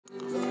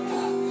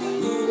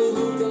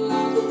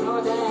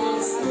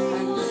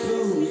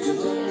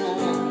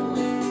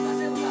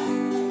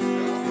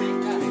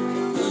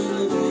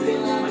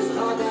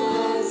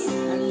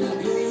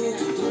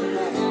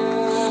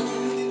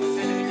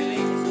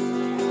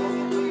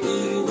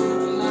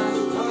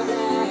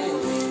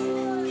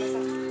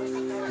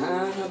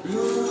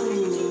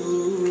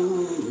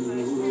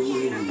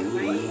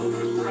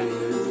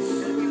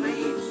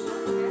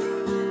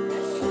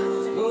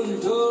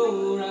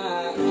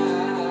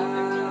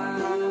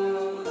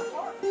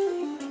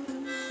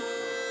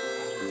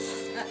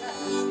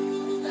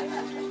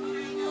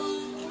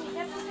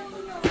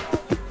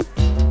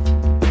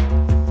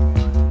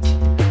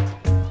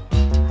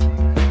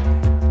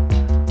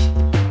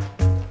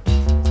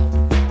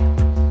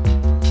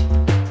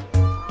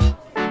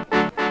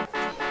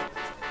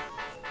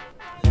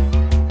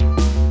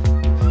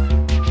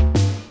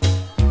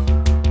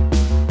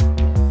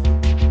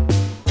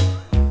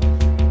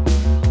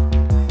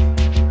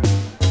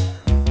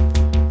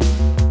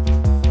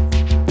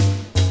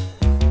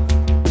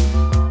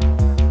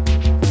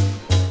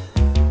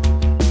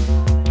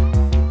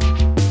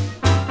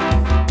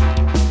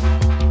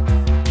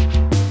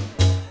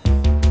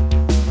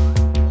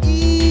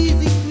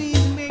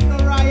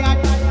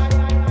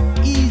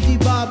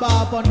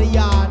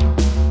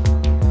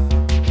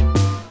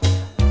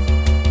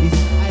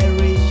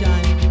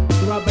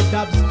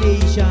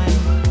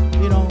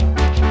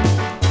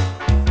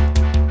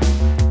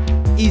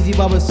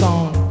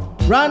Easybabasound.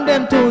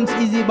 Random tunes,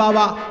 Easy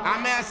Baba.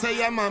 I may say,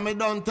 yeah, man, me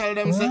don't tell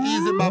them say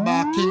Easy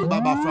Baba, King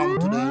Baba from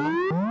today.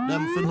 No?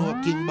 Them for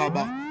know King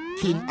Baba,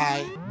 King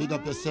I. Big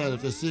up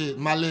yourself, you see it.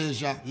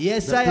 Malaysia.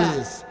 Yes, I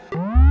am.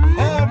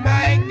 Oh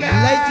my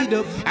God. Light it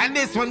up. And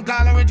this one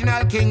called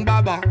Original King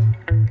Baba.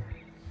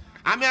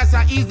 I may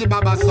say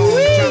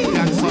Easybabasound,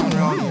 champion sound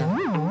round here.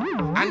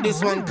 And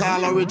this one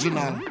called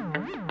Original.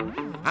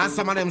 And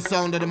some of them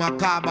sound them a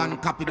carbon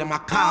copy, them a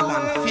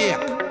Catalan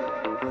fake.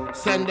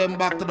 Send them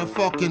back to the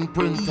fucking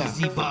printer.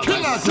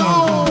 Killer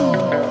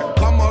sound.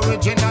 Come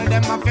original,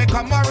 them a fake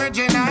come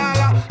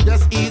original.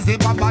 Just Easy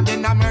Baba,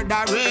 then a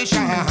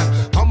murderation.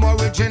 Come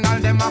original,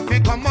 them a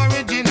fake come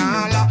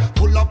original.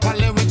 Full up of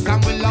lyrics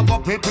and we love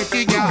up a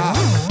pretty girl.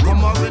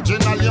 Come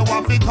original, you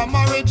a fake come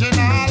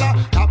original.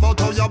 Talk about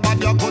how your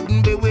body you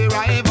couldn't be with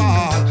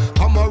rival.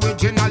 Come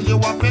original, you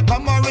a fake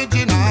come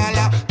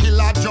original.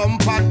 Killer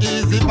jump and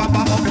Easy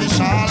Baba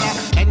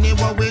official.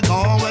 Anywhere we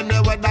go,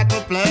 anywhere that we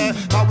play,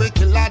 cause we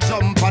kill a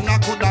jump and a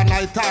good a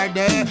night or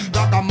day.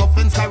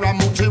 Ragamuffin, Skarra,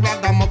 Mucci,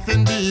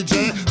 Ragamuffin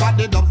DJ. But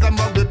the dubs them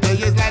what we play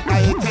is like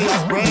a AK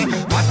spray.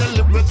 But the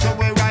lyrics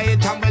we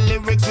write and the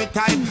lyrics we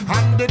type,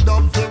 and the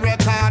dubs we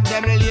record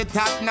them late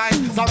at night.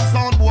 Some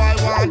sound boy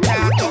want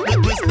that up, we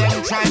twist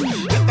them try.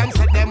 If them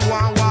say them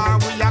want war,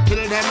 we a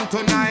kill them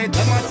tonight.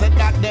 Them a say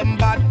that them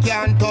bad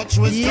can't touch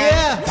with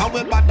strength. And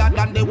we better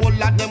than the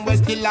whole of them, we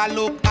still a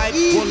look hype.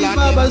 Whole of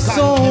them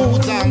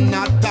confused, I'm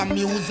not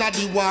amused at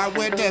the war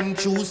where them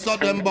choose, so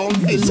them bound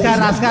feel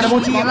Skarra,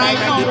 Mucci right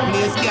now. The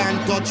place can't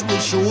touch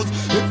with shoes.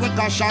 If we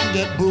cash and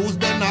get bruised,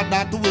 then not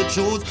that we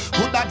choose.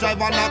 Could a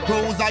drive on a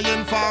cruise, I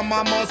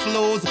informer must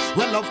lose.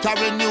 We love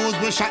carry news,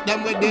 we shot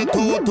them with the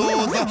two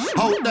toes.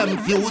 Out them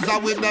fuse,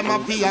 with them a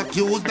fee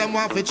accused. Them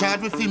want to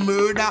charge with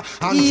murder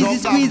and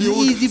drugs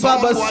abuse.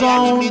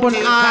 Easybabasound, but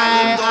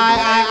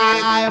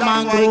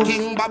I-Mangroove.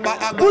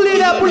 Pull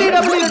it up,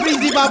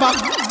 Easy Baba.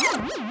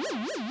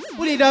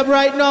 Pull it up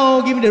right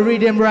now, give me the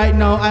rhythm right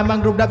now.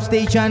 I-Mangroove Dub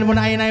Station,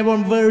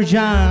 191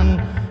 version.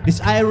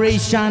 This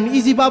Iration,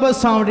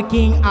 Easybabasound, the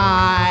King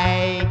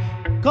I.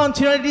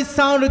 Continually this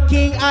sound, the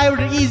King I with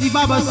the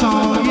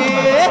Easybabasound,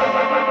 yeah.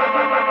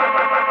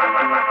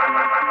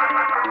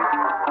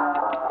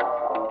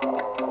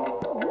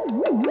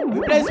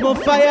 We place more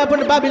fire upon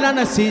the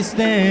Babylon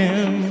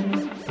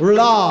system,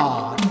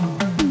 Lord.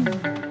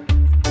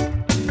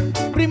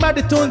 Bring back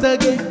the tunes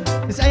again.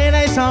 This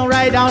I sound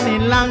right down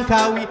in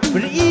Langkawi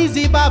with the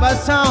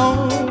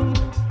Easybabasound.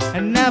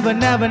 And never,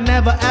 never,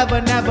 never,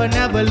 ever, never,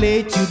 never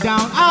let you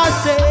down. I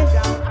say,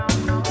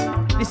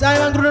 this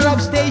I-Mangroove Dub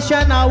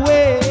Station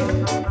away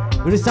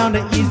with the sound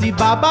of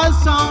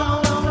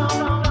Easybabasound.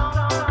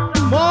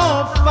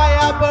 More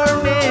fire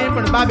burning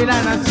from the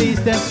Babylon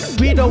system.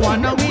 We don't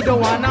wanna be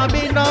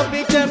no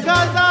victim,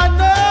 cause I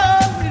know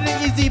with the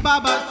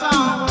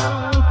Easybabasound.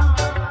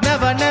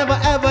 Never, never,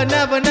 ever,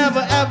 never,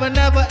 never, ever,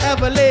 never,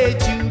 ever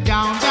let you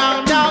down,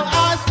 down, down.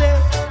 I say,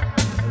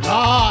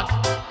 Lord,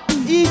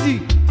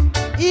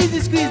 easy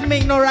squeeze,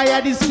 make no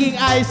riot. This King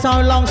I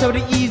sound long, so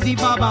the Easy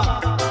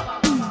Baba.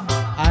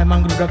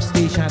 I-Mangroove Dub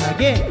Station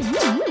again.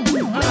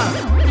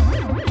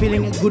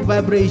 Feeling a good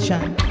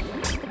vibration,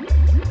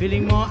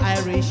 feeling more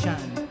Iration.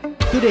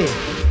 Today,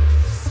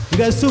 you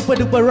got super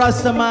duper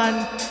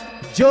Rastaman,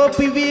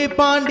 JoePV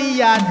upon the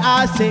yard.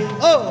 I say,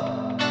 oh.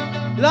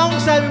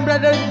 Alongside my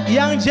brother,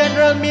 young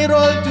General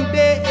Miroll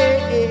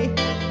today.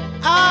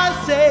 I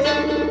say,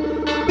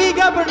 big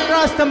up on the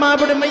RASTAMAN,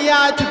 brother my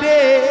yard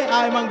today.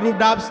 I-Mangroove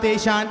Dub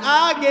Station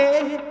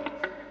again.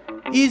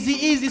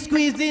 Easy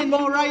squeeze in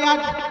more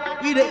riot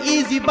with the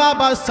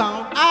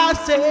Easybabasound. I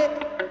say,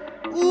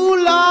 Ooh,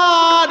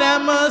 Lord,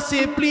 have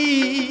mercy,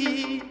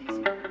 please.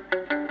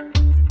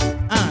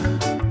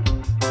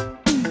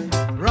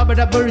 Rubber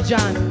Dub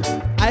version,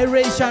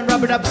 Iration,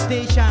 Rubber Dub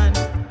Station.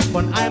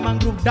 On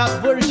I-Mangroove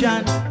Dub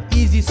version,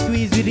 easy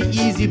squeeze with the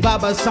easy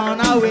Baba sound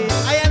away.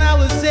 I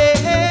will say,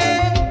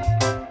 hey,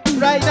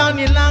 right down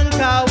in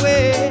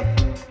Langkawi.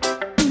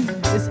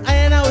 Yes,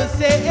 I will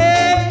say,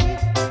 hey,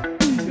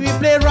 we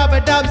play Rubber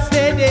Dub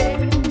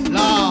steady.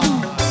 Lord.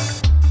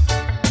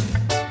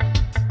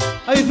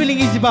 Are you feeling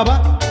easy,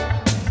 Baba?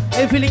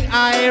 Are you feeling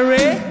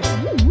Irie?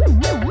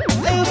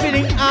 Are you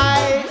feeling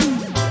I?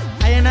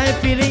 And I'm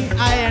feeling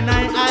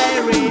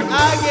Irie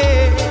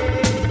again.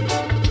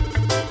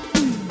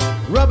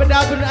 Rubber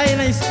Dub on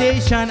I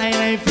station, and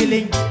I'm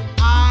feeling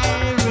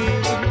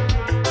Irie.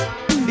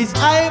 This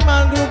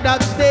I-Mangroove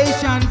Dub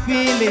Station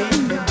feeling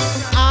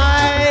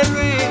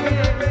Irie.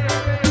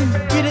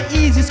 With the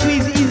easy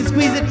squeeze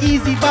it,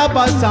 easy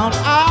Baba sound.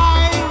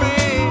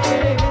 Irie.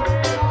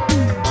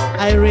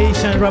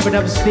 Iration, Rubber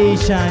Dub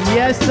Station.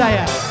 Yes,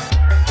 sire.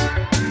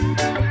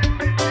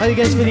 How you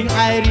guys feeling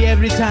Irie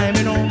every time,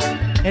 you know?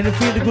 And you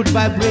feel the good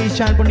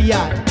vibration from the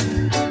yard.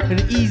 And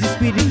the easy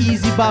squeeze, the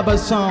easy Baba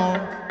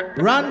sound.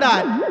 Run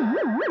that.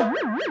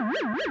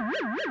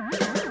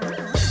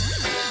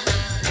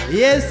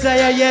 Yes,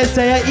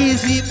 sire,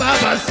 easy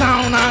Baba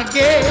sound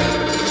again.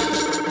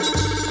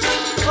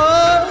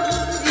 Oh,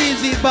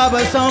 easy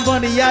Baba sound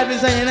on the yard,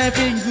 and I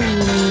feel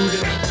good.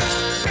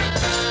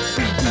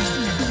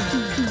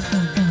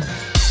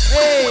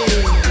 Hey,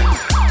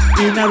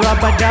 in a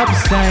Rubber Dub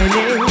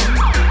style,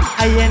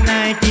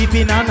 I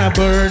keeping on a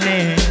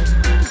burning.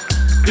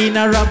 In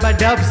a Rubber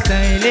Dub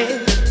style,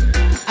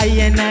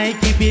 I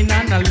keeping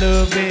on a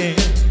loving.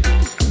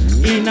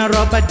 In a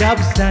Rubber Dub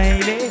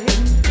style,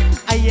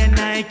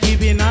 I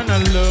keeping on a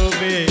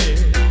loving.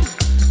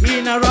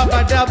 In a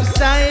Rubber Dub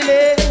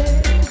style,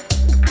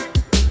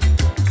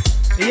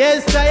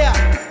 yes, sire.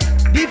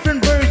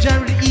 Different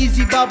version with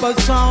easy Baba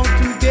sound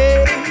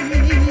today.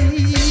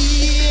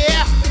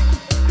 Yeah.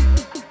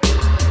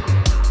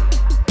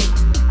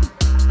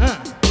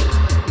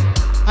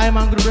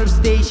 I-Mangroove Dub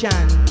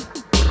Station,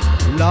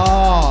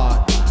 Lord.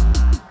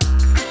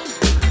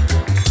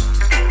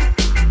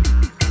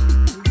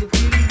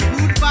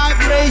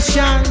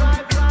 Vibration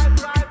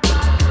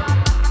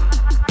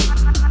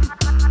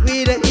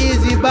with the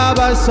easy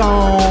Baba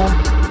song.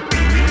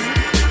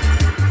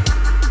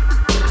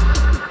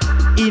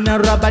 In a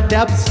Rubber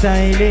Dub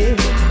style,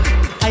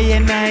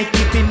 I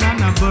keeping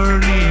on a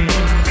burning.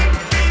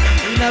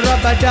 In a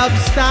Rubber Dub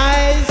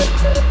style,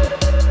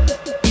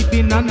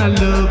 keeping on a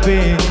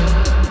loving.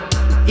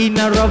 In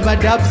a Rubber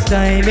Dub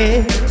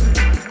style,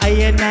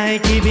 I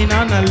keeping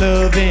on a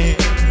loving.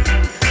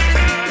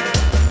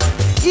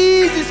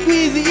 Easy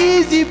squeezy,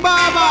 easy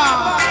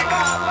Baba.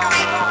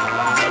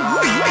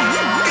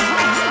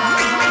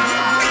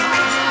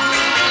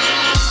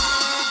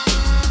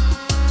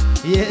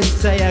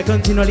 Yes, I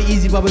continually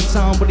easy Baba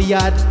sound for the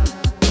yard.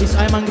 It's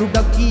I-Mangroove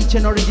Dub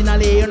Kitchen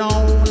originally, you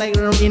know, like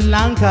in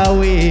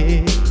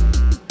Langkawi.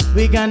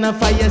 We gonna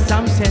fire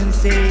some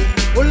sensei.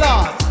 Oh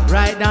Lord,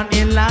 right down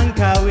in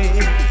Langkawi.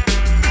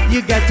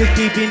 You got to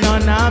keep it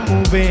on a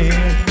moving.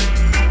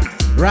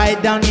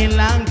 Right down in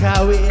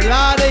Langkawi,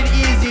 Lord and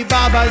easy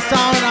Baba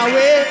sound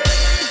away.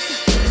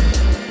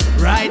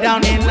 Right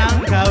down in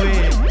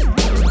Langkawi,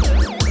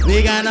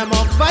 we gonna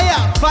more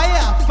fire,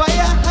 fire,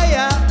 fire,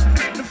 higher,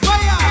 the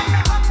fire.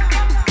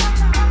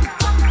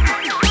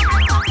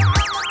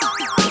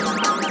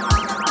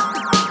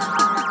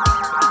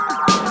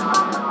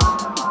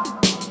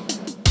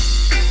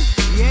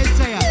 Yes,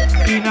 sire.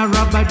 In a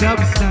Rubber Dub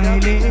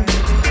style,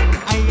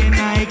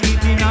 I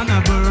keeping on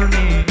a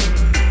burning.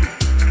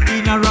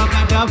 In a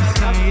Rubber Dub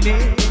style,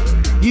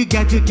 you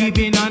got to keep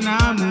it on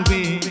a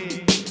moving.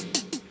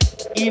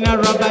 In a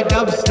Rubber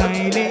Dub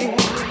style,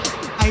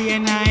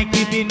 I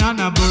keep it on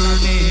a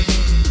burning.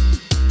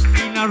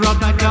 In a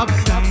Rubber Dub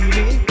style,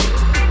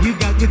 you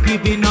got to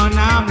keep it on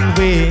a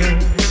moving.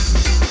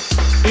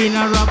 In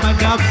a Rubber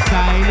Dub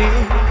style,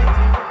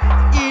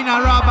 in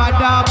a Rubber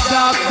Dub,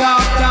 dub,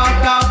 dub, dub,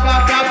 dub,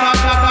 dub, dub, dub, dub,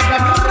 dub,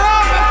 dub, dub.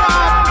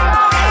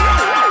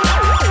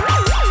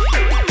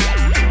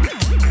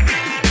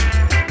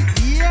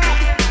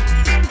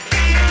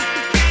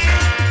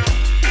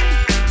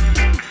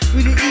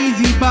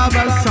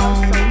 Baba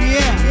song,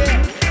 yeah,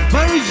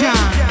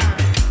 version.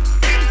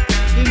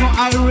 You know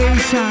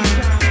Iration.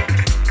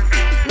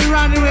 We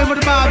run away for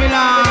the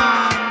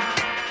Babylon.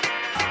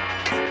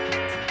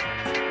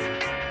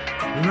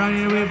 We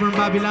running away from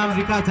Babylon,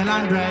 the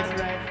Catalan, right?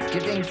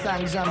 Giving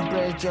thanks and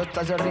praise just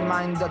as a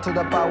reminder to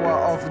the power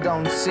of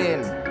don't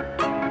sin.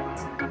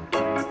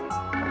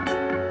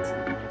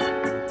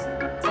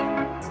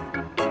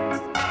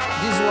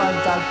 This one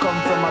that come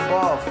from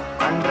above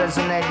and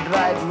resonate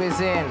right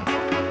within.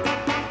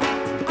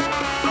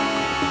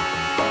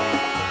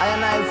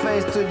 I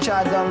face to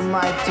God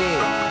Almighty,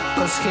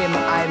 cause him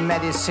I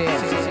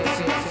medicine.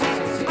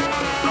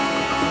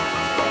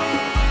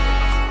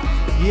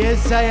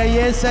 Yes,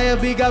 I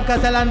big up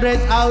Catalan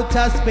red out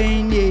of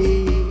Spain,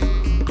 yeah.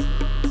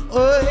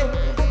 Oh,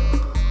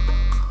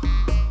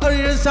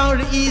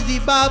 sound easy,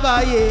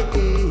 Baba, yeah.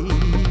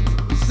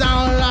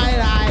 Sound like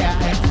I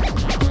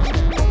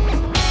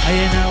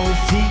will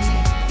see,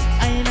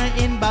 I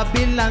in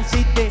Babylon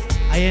City.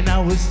 I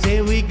will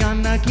say we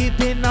gonna keep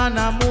it on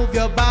and move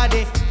your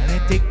body. And I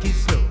take it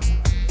slow,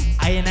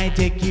 I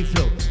take it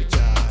flow.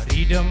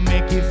 Riddim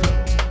make it flow,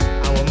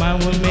 our man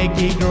will make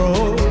it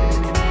grow.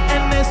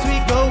 And as we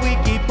go, we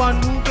keep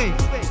on moving.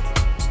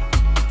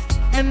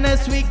 And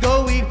as we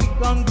go, we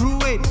keep on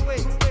grooving.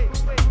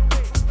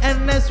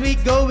 And as we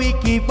go, we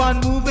keep on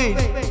moving.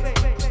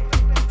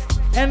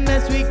 And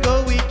as we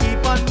go, we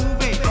keep on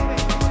moving.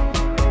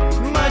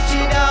 Mash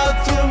it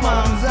out to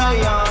Mount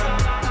Zion.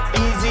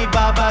 Easy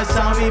Baba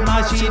sound, we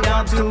mash it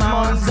down to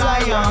Mount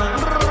Zion.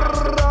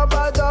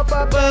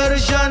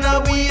 Version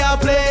we are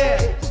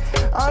play.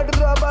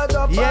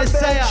 Yes,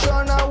 sir.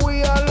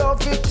 We are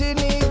love it in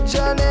each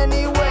and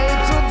any way.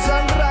 Tools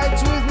and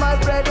rights with my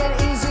bread and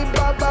Easy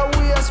Baba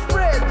we are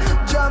spread.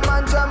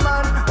 Jaman,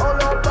 all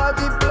over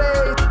the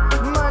plate.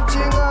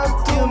 Matching up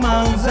to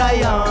Mount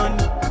Zion.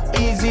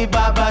 Easy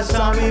Baba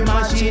sound, we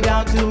mash it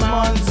down to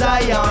Mount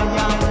Zion.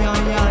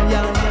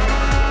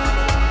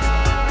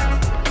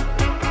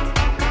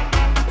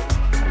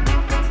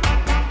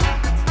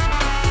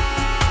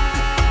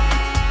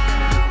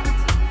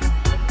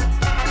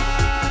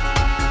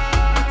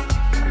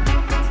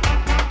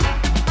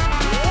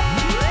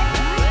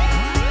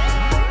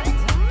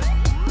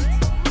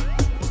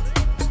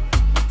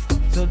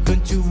 So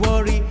don't you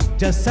worry,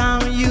 just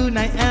sound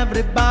unite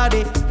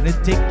everybody. Let's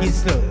take it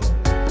slow,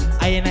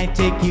 I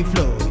take it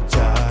flow.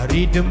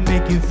 Riddim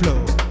make it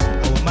flow,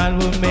 our man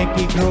will make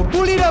it grow.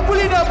 Pull it up,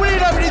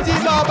 this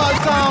is Baba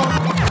sound.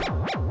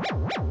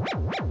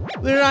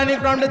 We run it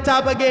from the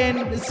top again.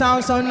 It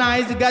sounds so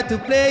nice, you got to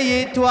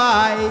play it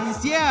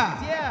twice. Yeah,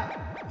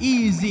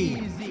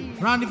 easy.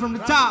 Run it from the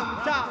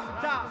top.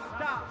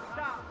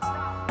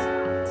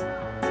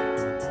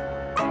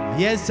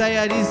 Yes,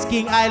 sir, this is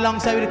King I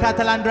alongside with the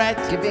Catalan Dread.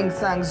 Giving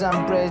thanks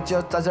and praise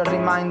just as a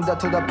reminder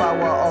to the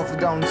power of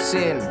down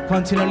sin.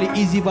 Continually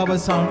Easy Baba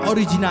sound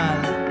original.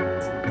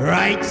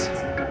 Right. These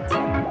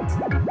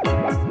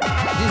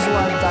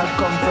words that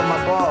come from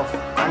above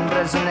and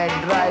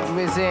resonate right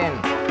within.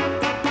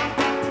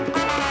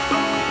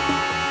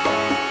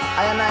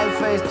 I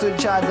face to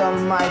Jah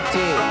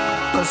Almighty,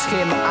 cause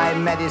him I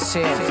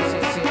medicine.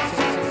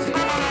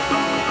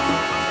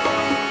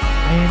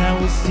 And I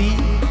will see,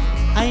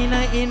 I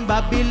in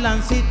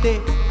Babylon City.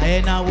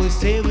 And I will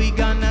say we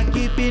gonna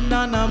keep it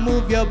on and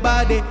move your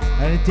body.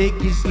 And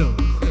take it slow,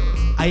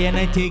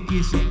 I take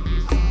it slow.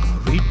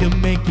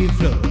 Riddim make it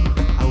flow,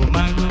 our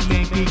man will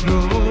make it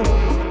grow.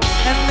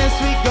 And as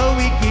we go,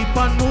 we keep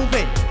on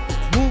moving.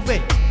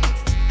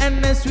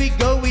 And as we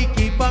go, we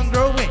keep on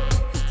growing.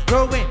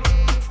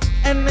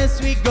 And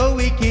as we go,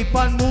 we keep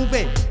on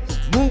moving.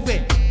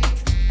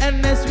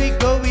 And as we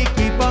go, we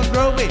keep on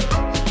growing.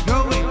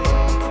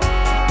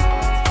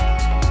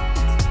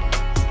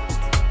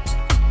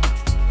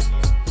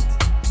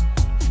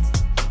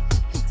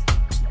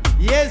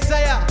 Yes,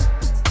 sir.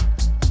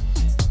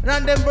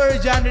 Random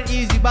version and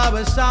Easy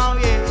Baba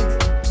sound,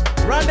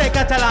 yeah. Run the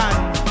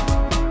Catalan.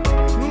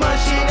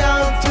 Mash it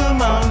down to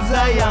Mount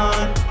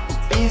Zion.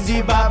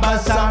 Easy Baba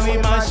sound, we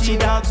mash it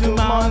down to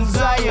Mount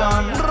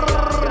Zion.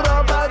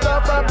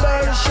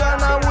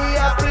 Vibration we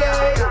are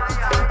play.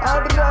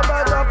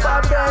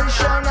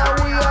 Vibration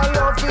we are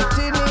love it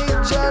in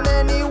each and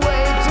any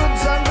way.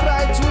 Tools and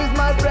rights with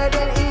my bread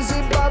and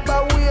Easy Baba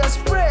we are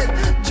spread.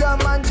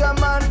 Jaman,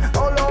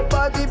 all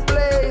over the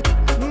plate.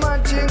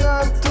 Matching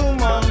up to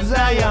Mount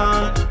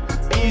Zion.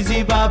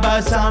 Easy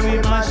Baba sound, we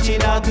mash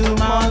it out to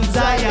Mount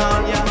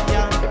Zion.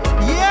 Yeah.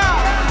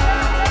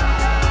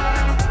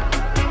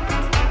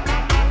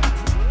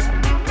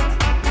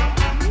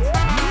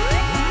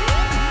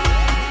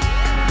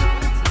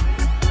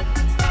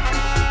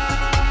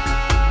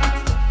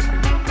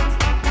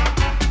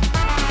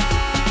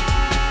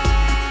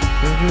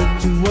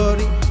 Don't you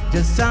worry,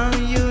 just sound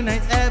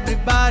unite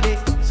everybody.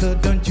 So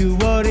don't you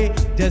worry,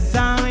 just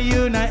sound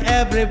unite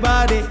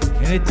everybody.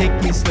 And I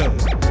take it slow,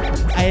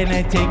 I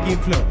take it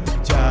flow.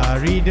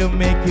 Riddim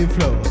make it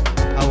flow,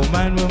 our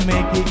man will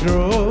make it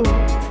grow.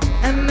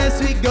 And as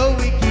we go,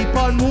 we keep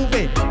on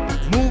moving.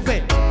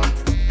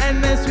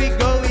 And as we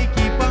go, we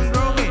keep on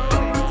growing.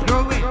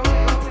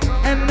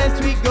 And as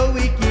we go,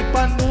 we keep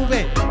on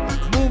moving.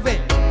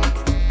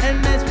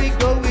 And as we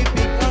go, we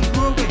keep on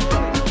grooving.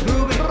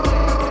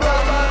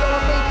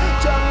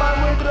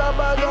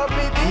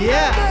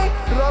 Yeah.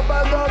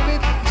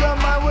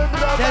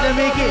 Tell them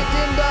make it.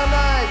 In the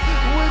night,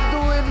 we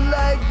do it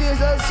like this.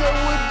 I say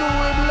we do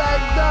it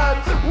like that.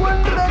 When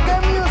reggae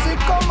music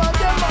come and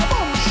them a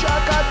boom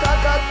shaka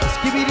taka.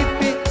 Skibbity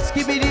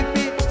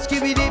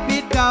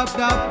bit, dab.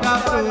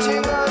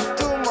 Marching on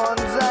to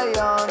Mount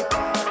Zion.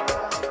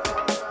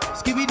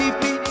 Skibbity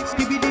bit,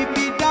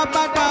 dab.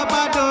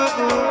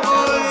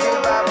 Easy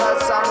Baba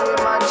sound, we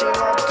marching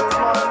up to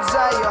Mount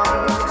Zion.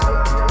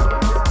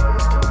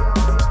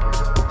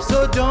 So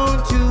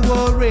don't you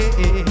worry,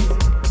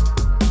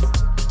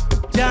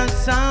 just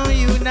sound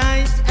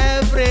unites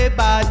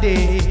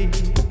everybody.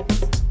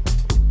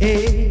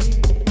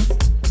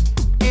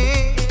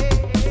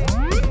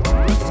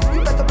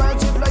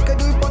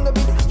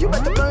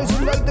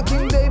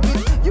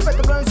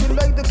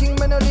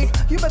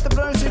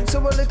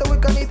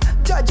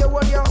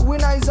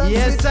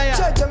 Yes, sweet. I am.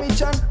 Jaja me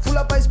chan, full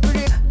of ice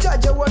spirit.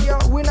 Jaja warrior,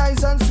 we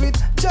nice and sweet.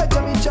 Jaja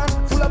me chan,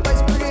 full of ice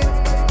spirit.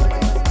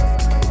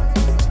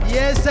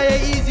 Yes, I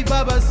Easy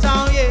Baba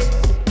sound, yes.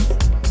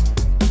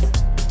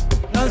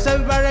 Don't say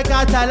we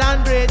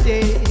Catalan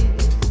British.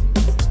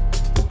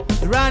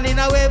 Running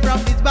away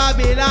from this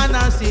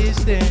Babylon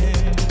system.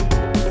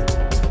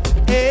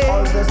 Hey.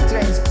 All the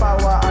strength,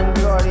 power and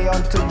glory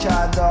unto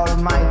Jah the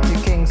Almighty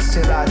King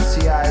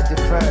Selassie I the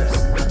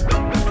First.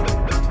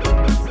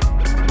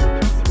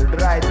 The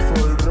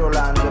rightful ruler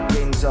and the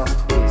Prince of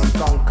Peace,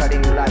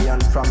 conquering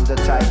lion from the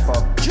tribe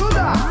of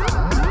Judah.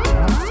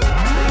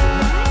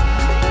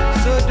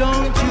 So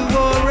don't you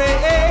worry.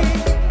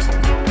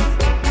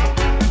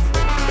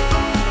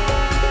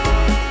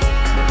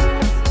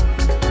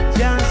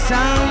 Just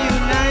sound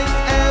unites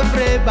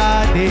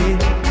everybody.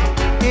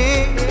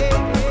 Hey.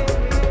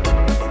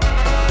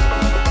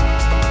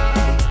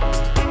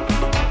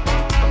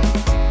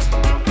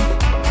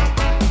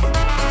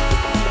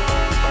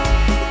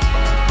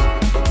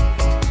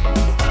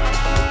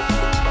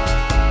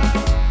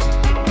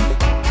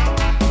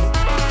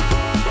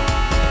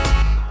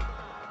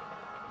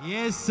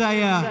 Yes,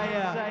 sire.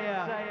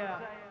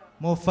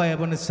 More fire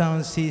on the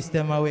sound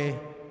system away.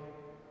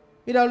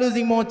 Without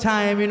losing more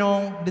time, you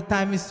know, the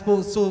time is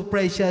so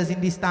precious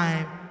in this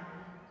time.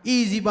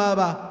 Easy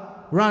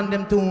Baba, run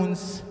them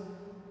tunes.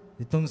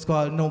 The tune's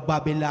called No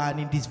Babylon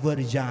in this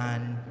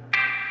version.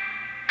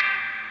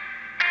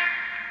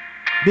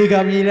 Big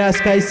up Yella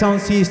Sky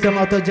sound system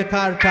out of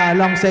Jakarta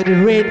alongside the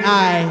Red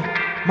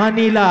Eye,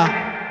 Manila,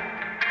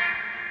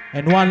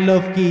 and One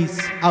Love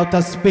Keys out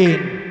of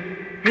Spain.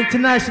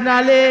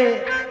 Internationally,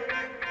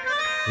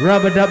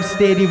 rubber dub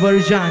steady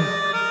version.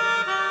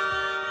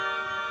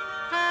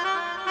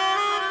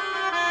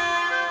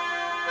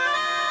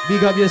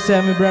 Big up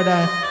yourself, my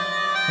brother,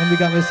 and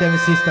big up yourself, my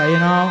sister, you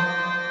know.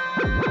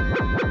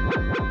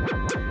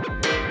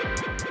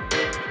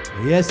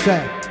 Yes,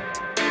 sir.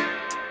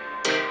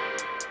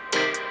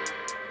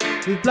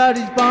 We flood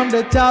it from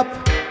the top,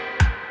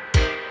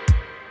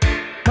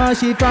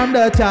 mash it from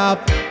the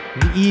top.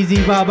 The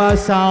Easy Baba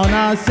sound,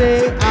 I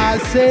say,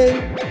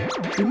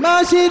 we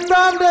mash it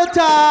from the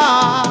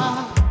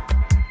top.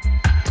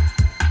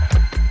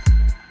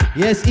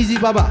 Yes, Easy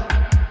Baba.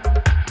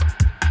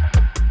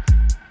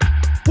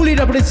 Pull it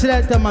up, let's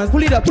select man.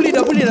 Pull it up, pull it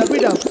up, pull it up, pull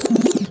it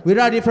up. We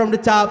ride it from the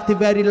top to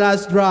very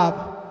last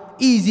drop.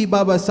 Easy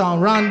Baba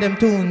sound, run them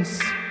tunes.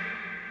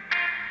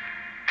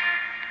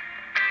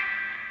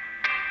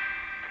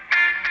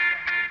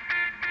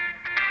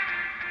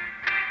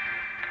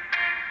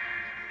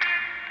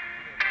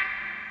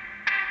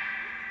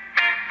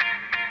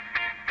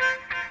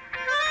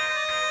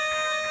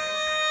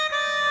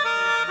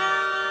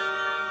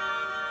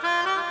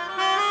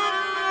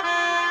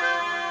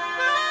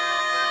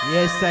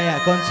 Yes, saya,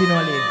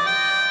 kontinually.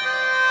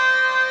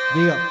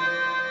 Big up.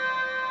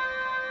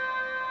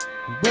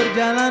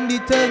 Berjalan di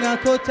tengah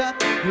kota,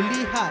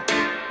 kulihat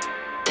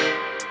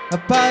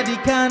apa di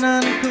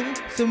kananku,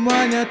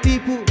 semuanya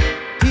tipu,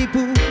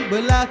 tipu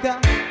belaka.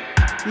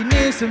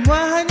 Ini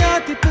semua hanya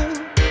tipu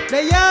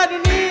daya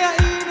dunia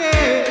ini.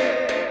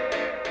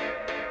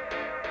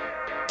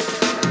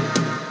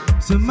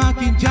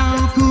 Semakin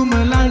jauh ku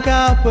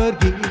melangkah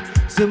pergi,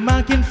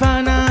 semakin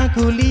fana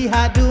ku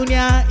lihat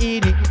dunia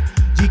ini.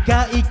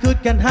 Jika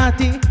ikutkan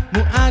hatimu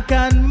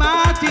akan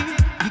mati,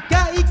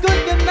 jika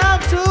ikutkan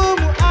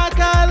nafsumu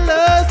akan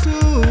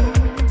lesu.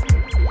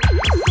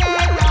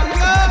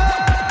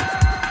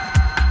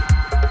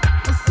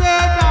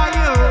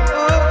 Sedayo,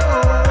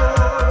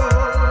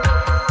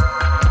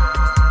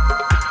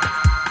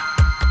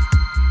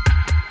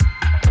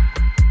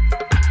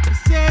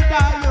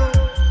 sedayo,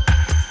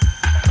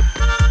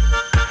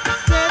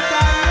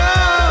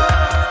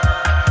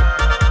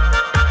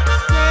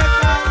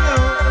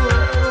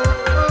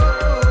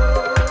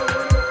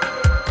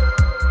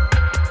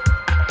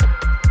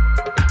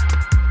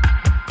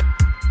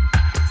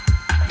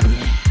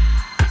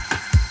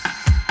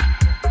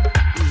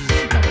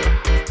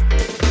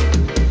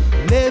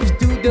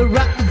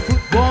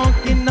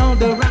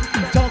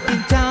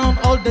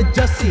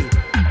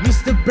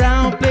 Mr.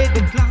 Brown played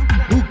the clown.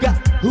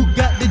 Who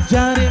got the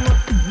journey?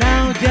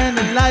 Now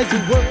generalize the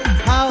world.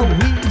 How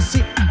we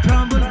see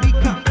crumble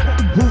become.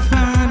 Who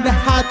find the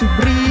heart to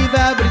breathe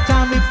every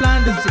time we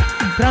plant the seed?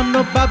 From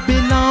no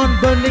Babylon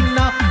burning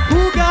now.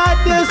 Who got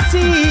the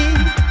seed?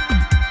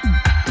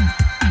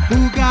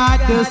 Who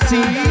got the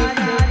seed?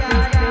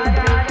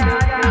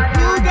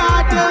 Who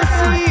got the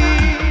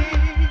seed?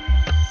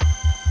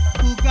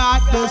 Who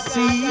got the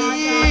seed?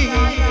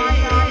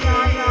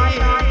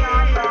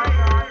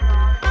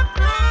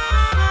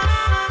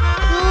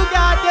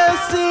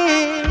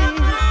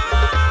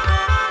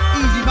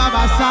 Easy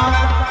Baba sound.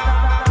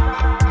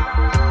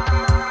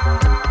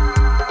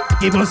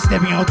 Keep on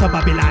stepping out of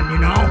Babylon, you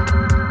know.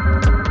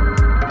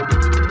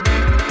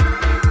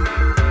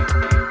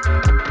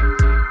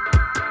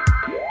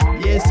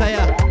 Yes,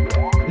 saya.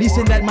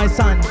 Listen that, my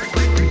son.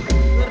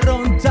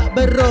 Berontak,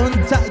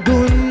 berontak,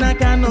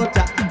 gunakan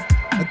otak.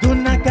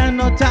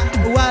 Gunakan otak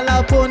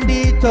walaupun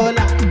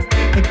ditolak.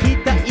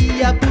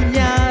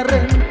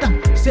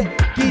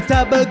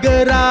 kita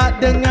bergerak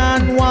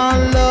dengan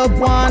one love,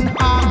 one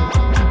heart.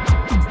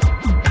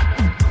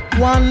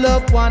 One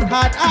love, one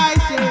heart, I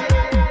say.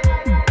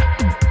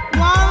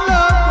 One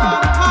love,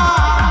 one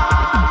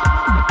heart.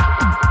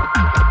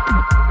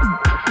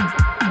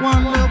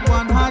 One love,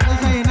 one heart,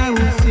 as I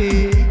will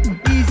say.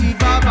 Easy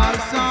Baba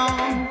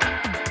sound.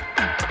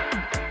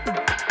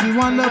 The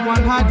one love,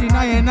 one heart,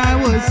 and I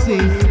will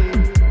say.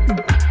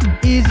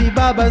 Easy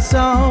Baba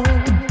sound.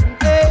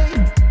 Hey.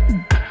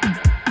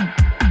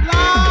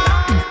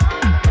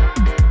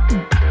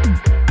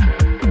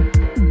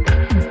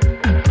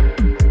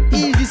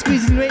 Easy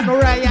squeezing right no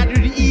right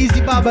to the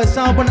Easy Baba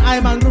sound on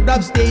I-Mangroove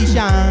Dub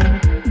Station.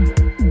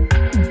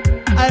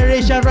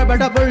 Iration rubber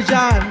dub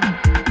version.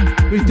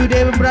 With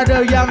today my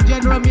brother young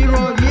General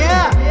Miroll,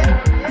 yeah.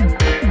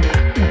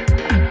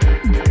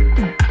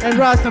 And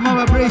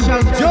RASTAMAN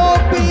VIBRACION,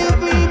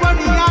 JoePV,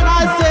 money and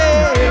I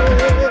say.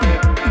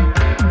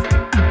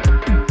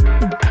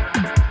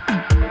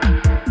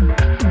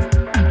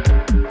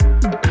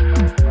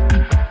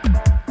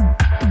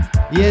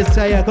 Yes,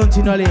 saya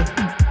kontinually.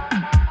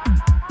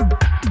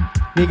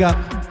 Big up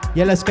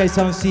Yella Sky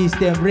Sound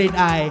System, Red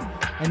Eye,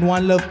 and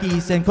One Love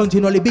Keys, and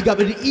continually big up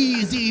with the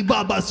Easy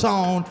Baba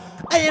sound.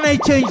 And I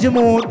change the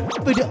mode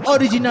with the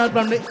original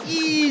from the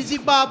Easy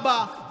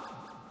Baba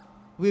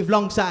with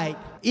long side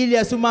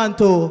Illya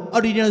Sumanto,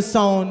 original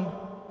sound.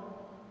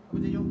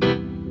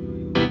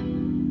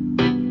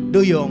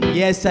 Duyong,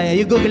 yes saya.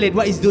 You Google it,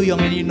 what is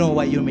Duyong, and you know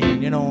what you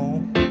mean, you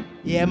know.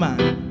 Yeah man.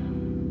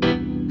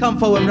 Come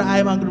forward from the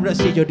I-Mangroove Dub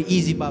Station, the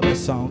Easy Baba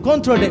song.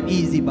 Control that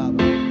Easy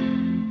Baba.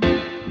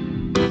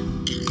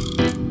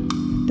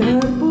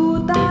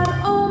 Terputar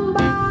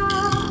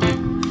ombak,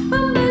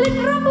 membalik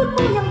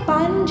rambutmu yang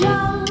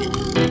panjang,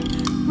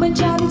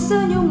 mencari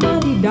senyuman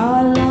di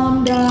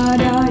dalam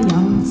dada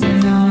yang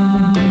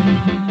senang.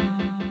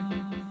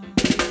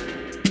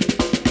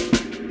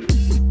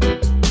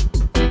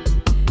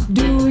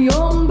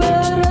 Duyong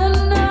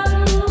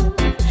berenang,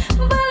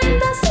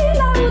 melintasi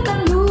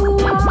lautan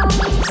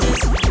luas,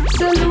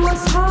 seluas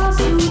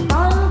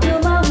hasutan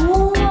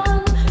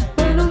kemahuan,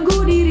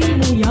 penunggu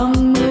dirimu yang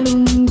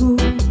menunggu.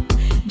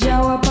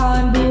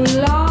 Jawaban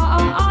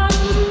bulaan,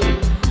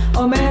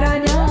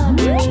 omerannya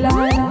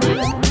mulai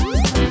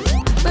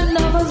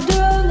bernafas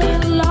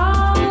dengan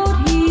laut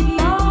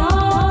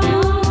hitam.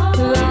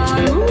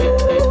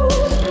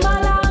 Larut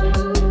malam,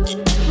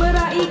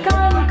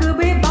 meraihkan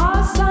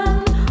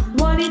kebebasan,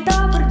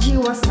 wanita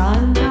berjiwa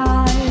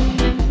santai.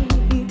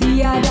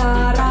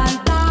 Tiada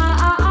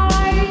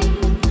rantai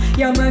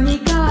yang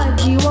mengikat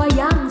jiwa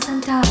yang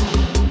santai.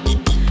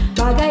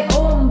 Bagai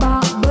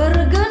ombak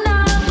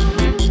bergenang,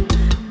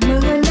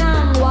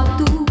 mengenang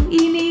waktu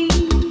ini,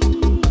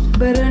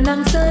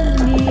 berenang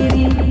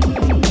sendiri.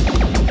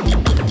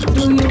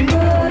 Duyung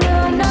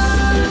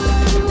berenang,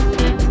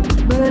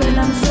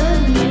 berenang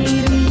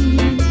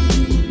sendiri.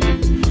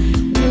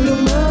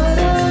 Duyung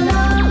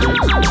berenang,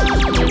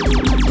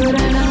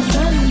 berenang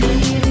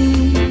sendiri.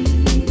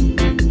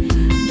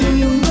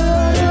 Duyung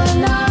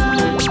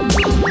berenang,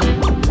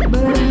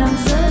 berenang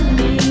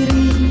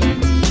sendiri.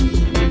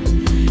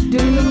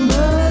 Duyung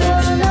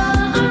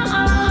berenang,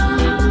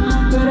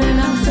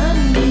 berenang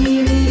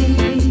sendiri.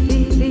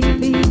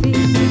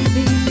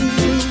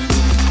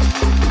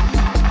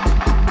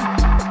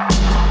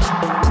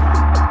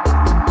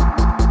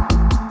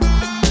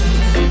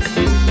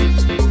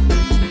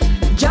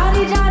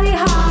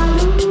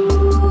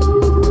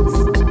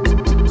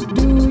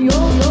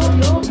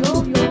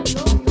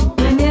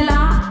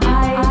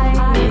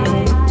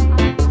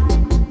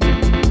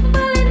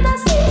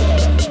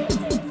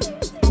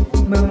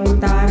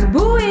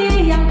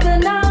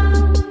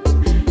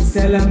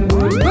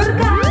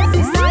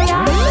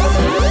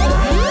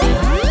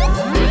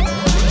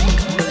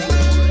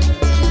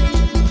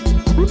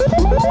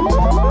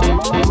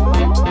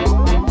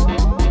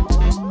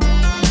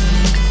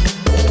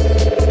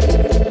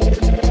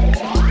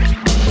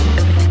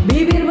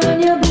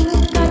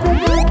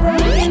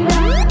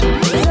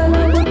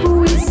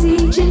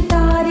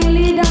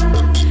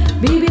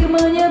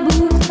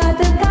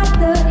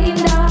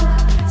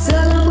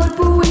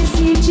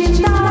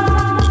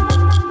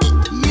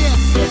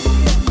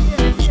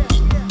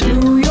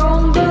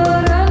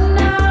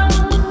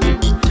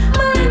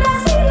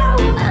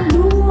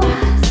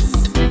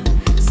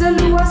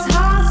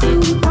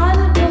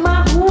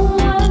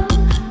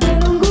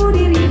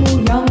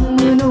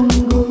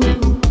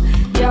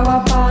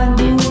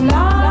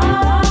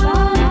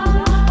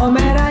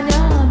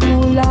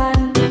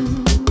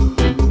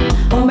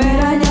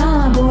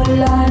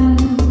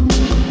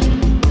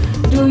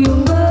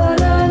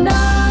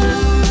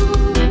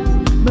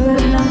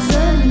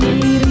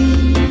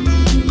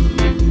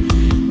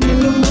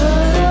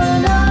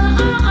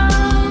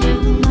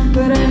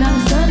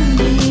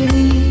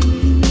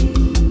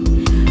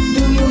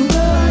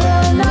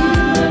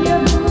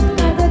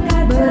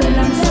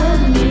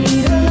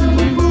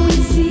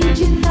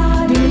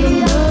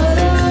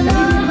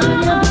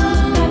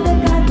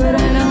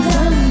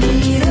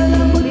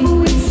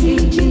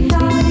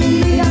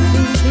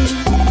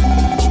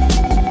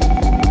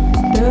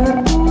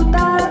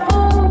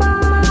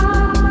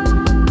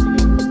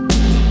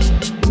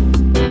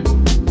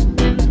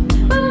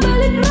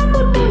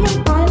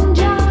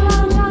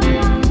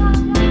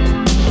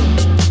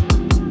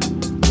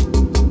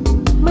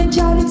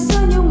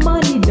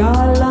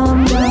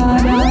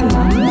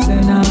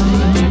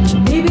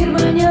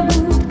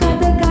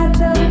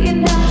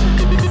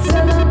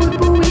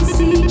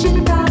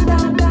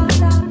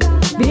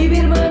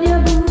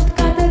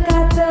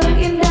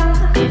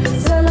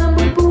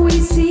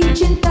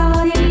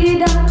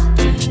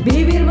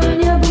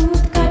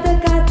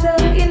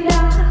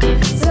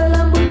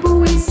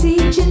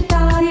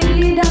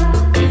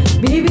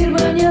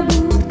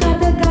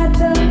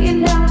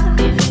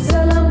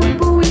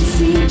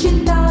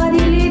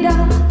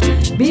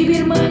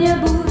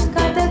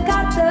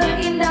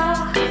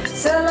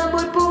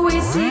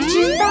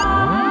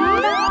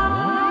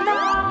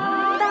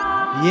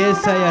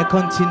 Yes, I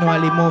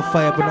continually more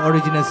fire for the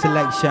original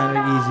selection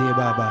with Easy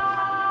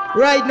Baba.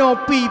 Right now,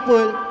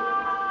 people,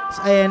 it's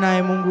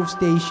I-Mangroove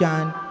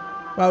Station.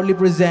 Proudly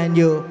present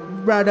you,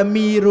 brother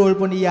Miroll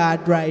on the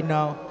yard right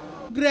now.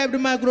 Grab the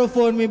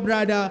microphone, me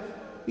brother.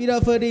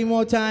 Without further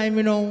more time,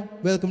 you know,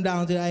 welcome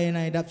down to the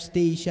I Dub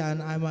Station,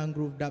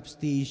 I-Mangroove Dub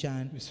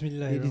Station.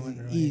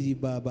 Bismillahirrahmanirrahim. Easy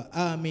Baba.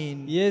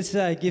 Amen. Yes,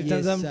 I give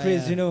thanks and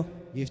praise, you know.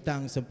 Give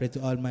thanks and praise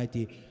to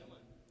Almighty.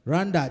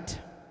 Run that.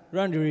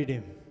 Run the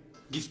rhythm.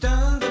 Give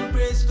thanks and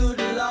praise to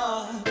the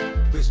Lord,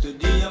 praise to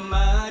the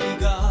Almighty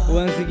God.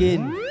 Once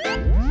again.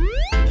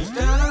 Give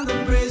thanks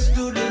and praise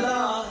to the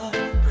Lord,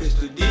 praise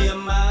to the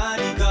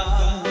Almighty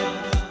God.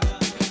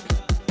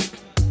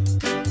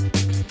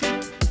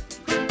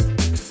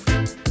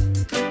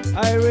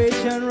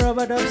 Iration Dub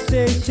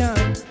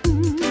Station.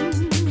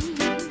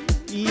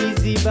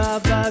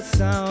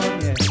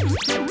 I-Easybabasound, yeah.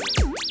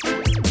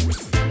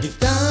 Give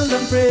thanks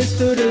and praise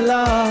to the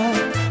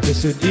Lord,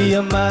 praise to the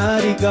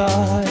Almighty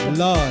God.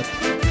 Lord.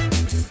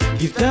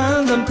 Give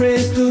thanks and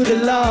praise to the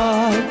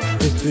Lord,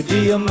 praise to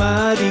the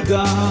Almighty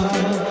God.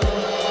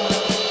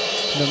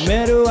 No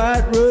matter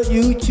what road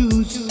you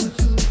choose,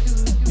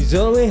 you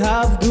always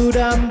have good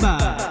and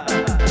bad.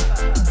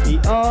 The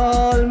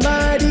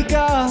Almighty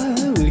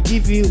God will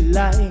give you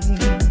life.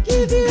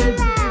 Give you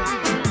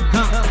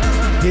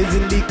life. Here's a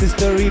little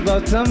story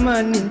about a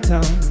man in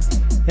town.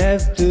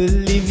 Have to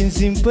live in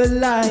simple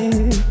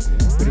life.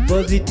 With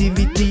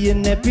positivity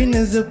and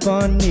happiness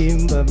upon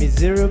him, but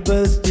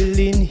miserable still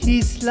in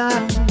his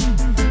life.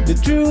 The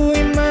true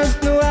he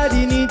must know what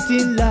he needs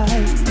in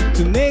life,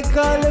 to make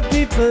all the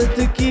people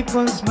to keep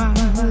on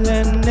smiling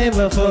and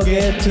never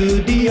forget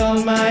to the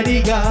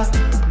Almighty God.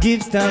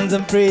 Give thanks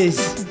and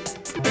praise.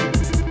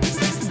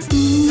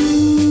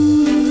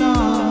 Ooh,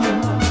 Lord,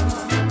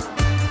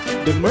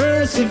 the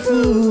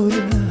merciful.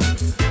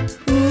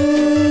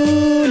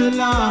 Ooh,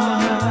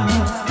 Lord,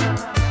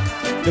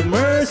 the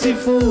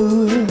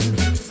merciful.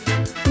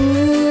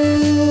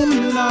 Ooh,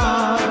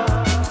 Lord,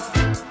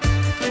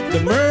 the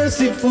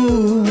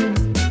merciful.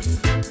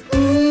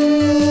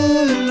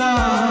 Ooh,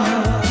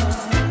 Lord,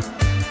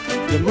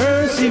 the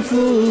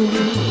merciful.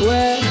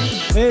 Well,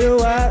 no matter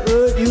what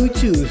road you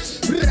choose,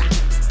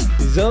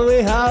 it's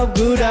always have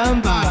good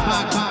and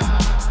bad.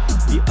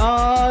 The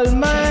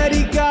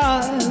Almighty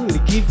God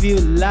will give you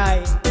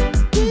life.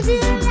 Give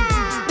you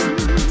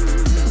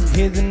life.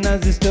 Here's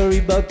another story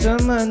about a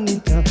man in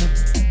town.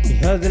 He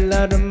has a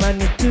lot of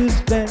money to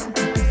spend.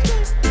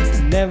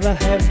 Never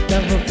have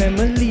time for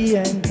family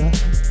and God.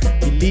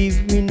 He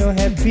live with no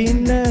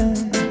happiness.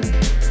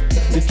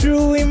 The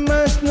true he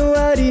must know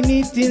what he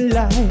needs in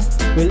life.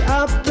 Well,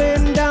 up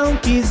and down,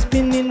 keep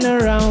spinning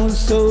around.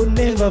 So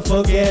never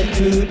forget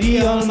to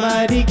the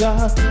Almighty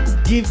God.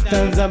 Give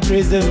thanks and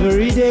praise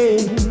every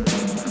day.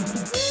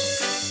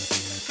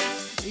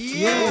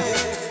 Yes.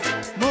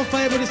 More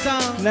fire for the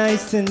sound.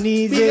 Nice and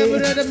easy. Big up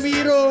brother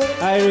Miroll.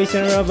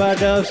 Iration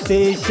Dub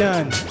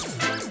Station.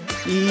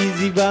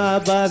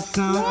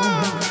 Easybabasound.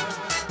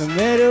 No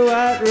matter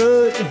what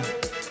road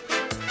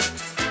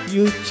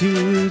you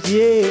choose,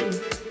 yeah.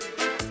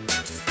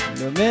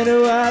 No matter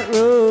what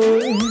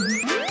road.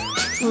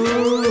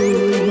 Ooh.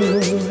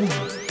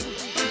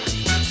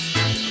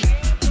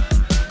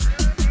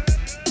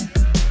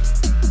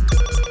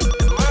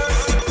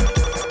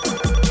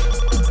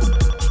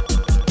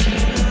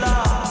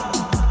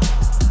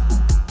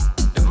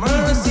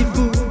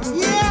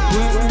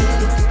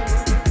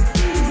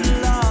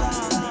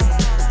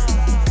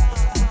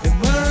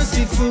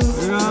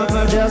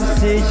 Dub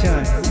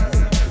Station.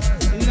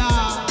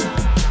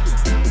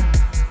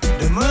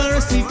 The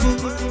merciful.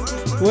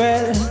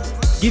 Well,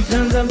 give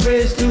thanks and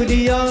praise to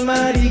the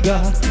Almighty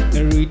God,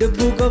 and read the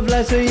book of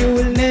life so you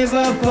will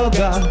never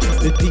forget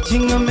the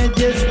teaching of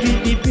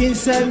majesty deep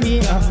inside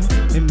me.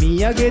 And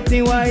me are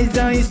getting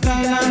wiser in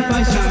style and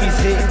passion. Me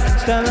say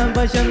style and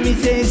passion. Me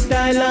say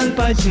style and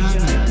passion.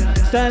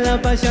 Style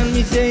and passion.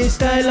 Me say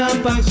style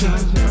and passion.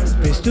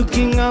 Praise to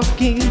King of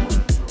Kings,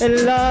 a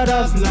lot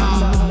of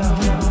love.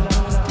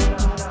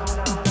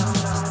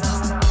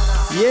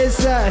 Yes,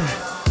 sir.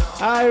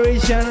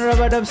 Iration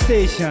Dub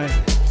Station.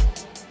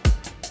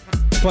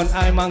 On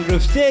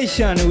I-Mangroove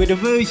Station with the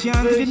version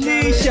of the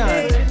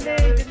nation.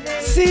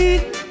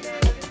 See?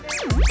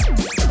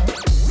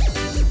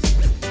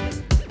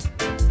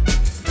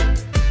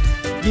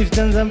 Give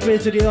thanks and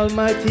praise to the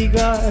Almighty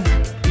God.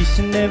 Each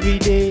and every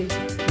day,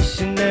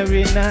 each and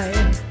every night,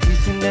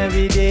 each and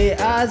every day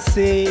I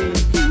say.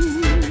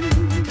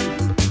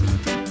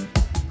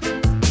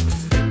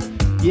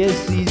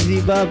 Yes,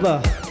 Easy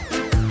Baba.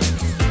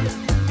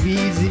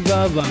 Easy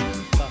Baba.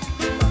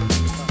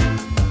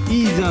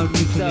 Easy out,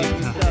 Mr.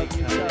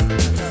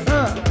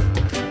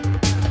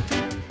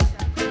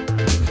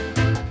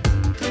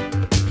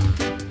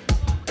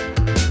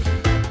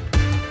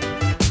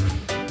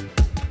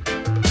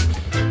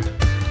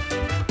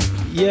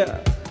 Yeah.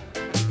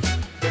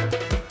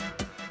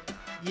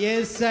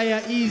 Yes,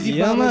 I Easy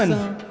Yeah, Baba man.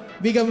 sound.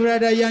 Big up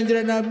brother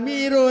Yandra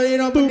Miroll, you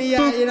know,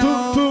 you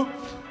know.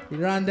 We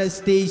run the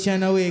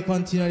station away,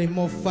 continually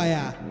more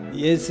fire.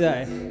 Yes,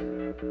 I.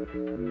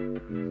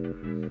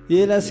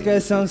 Yella Sky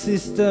Sound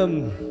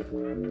System.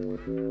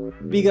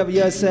 Big up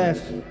yourself.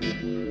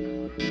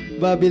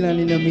 Babylon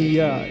in the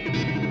yard.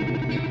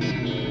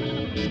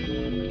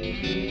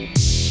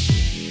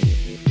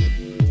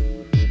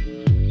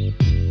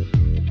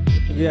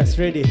 Yes,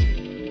 ready.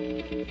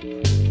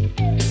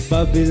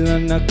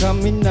 Babylon a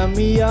coming a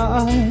me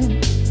yard.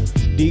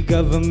 The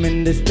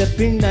government is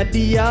stepping at the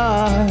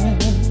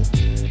yard.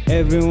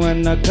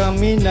 Everyone a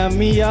coming a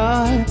me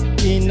yard.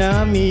 In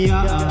a me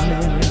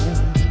yard.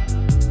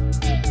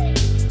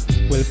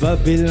 Well,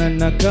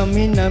 Babylon a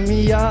coming a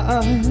me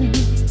yard.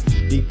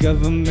 The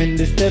government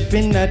is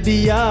stepping at the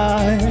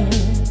yard.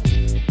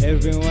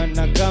 Everyone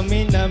a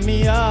coming a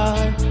me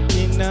yard.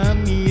 In a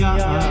me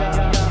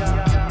yard.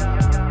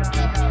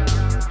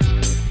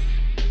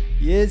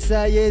 Yes,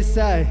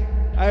 I.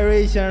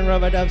 Iration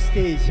Dub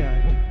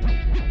Station.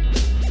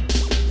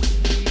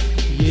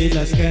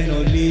 Yella's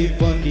cannot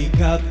live on the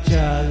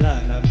capture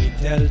land. And me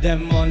tell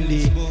them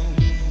only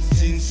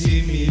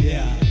Cincy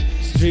media.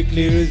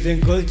 Strictly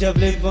using culture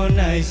play on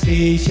I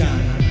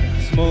Station.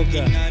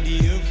 Smoker.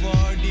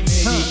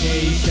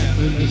 Meditation.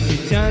 We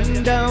should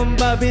shut down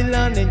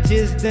Babylon and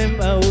chase them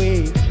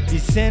away. Be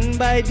sent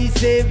by the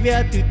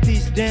Savior to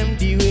teach them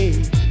the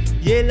way.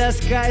 Yella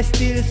Sky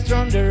still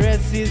strong, the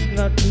rest is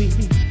not we.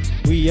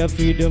 We a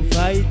freedom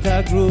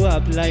fighter, grew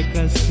up like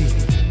a sea.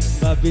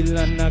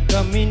 Babylon a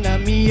coming a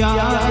me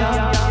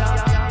yard.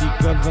 The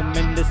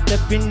government is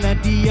stepping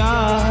at the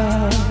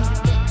yard.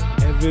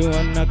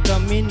 Everyone a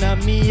coming a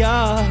me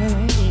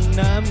yard. In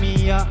a me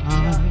yard.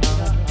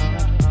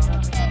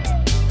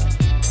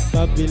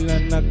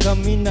 Babylon a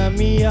coming a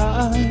me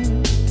yard.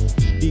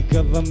 The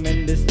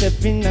government is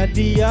stepping at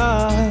the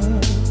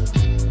yard.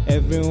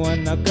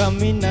 Everyone a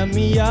coming a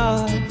me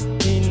yard.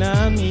 In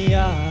a me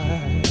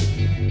yard.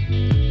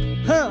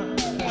 Huh.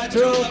 I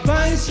throw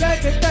punch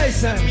like a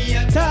Tyson,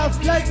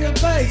 tough like a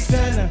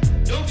bison.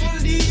 Don't fool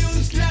the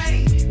youth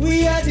like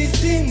We are the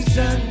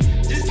Simpsons.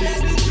 just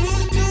let the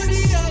truth to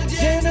the old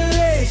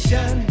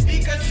Generation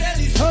because hell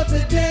is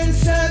hotter than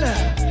sun.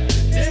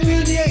 then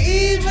will the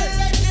evil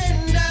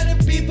agenda the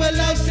people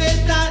of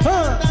Satan.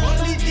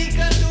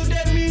 Political to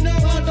them me no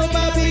want no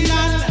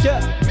Babylon.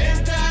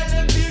 Mental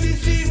abuse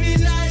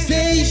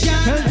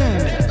civilization.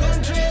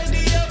 Control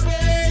the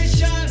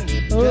operation.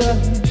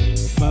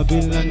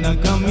 Babylon a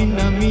coming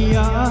a me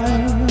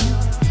yard.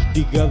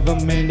 The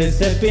government is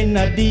stepping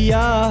at the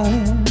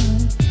yard.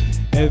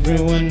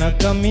 Everyone a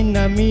coming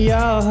a me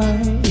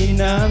yard. In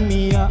a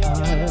me yard.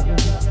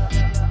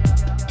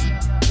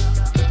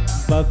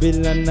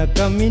 Babylon a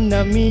coming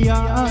a me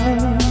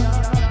yard.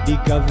 The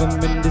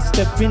government is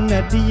stepping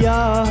at the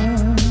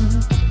yard.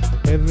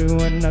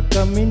 Everyone a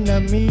coming a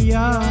me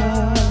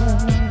yard.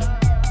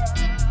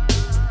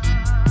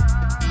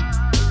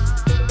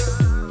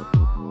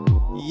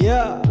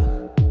 Yeah.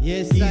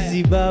 Yes,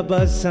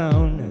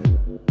 Easybabasound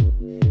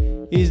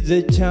is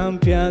the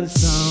champion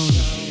sound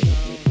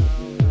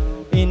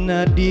in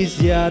a this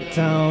year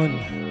town.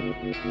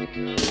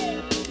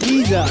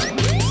 Lisa.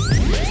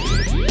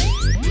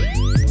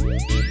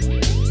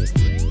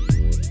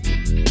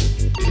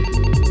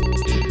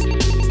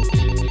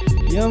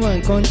 Yeah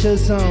man,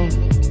 conscious sound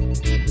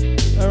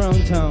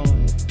around town.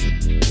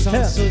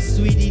 Sounds so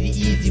sweet, the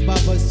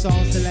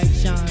Easybabasound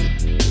selection.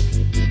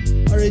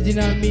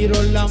 Original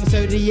Miroll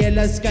alongside the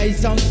Yella Sky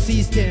Sound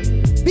System.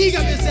 Big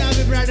up yourself,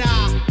 my brother.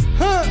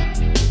 Huh?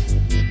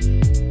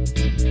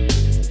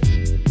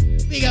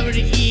 Big up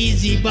the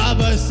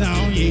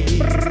Easybabasound,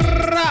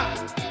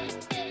 yeah.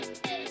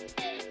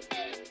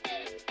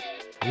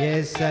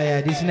 Yes,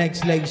 sire. This next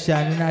selection,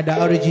 another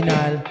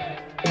original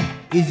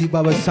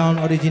Easybabasound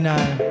original.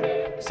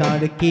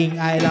 Sound the King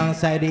I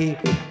alongside the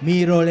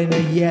Miroll and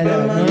the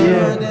Yella.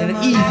 And the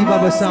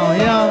Easybabasound,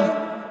 yeah.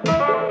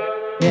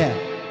 Yeah.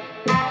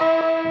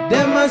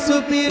 Them a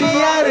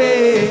superiore.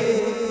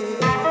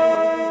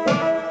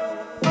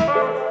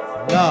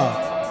 Lord.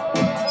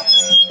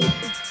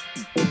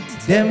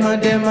 Them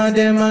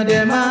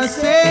a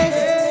say.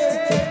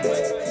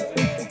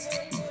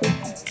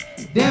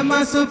 Them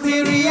a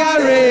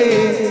superiore.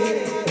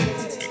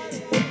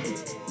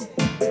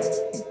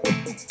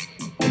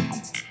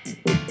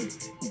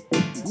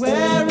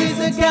 Where is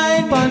the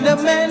kind on the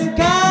mankind?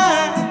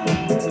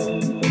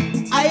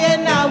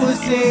 I will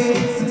say,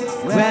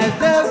 where's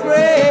the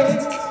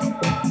grace?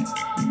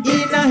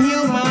 In a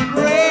human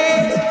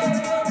race,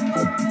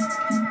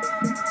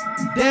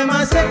 them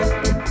a say,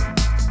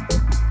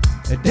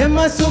 them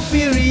a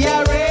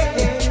superior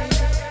race,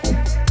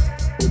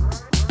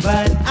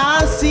 but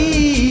I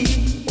see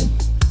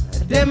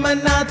them a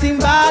nothing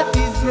but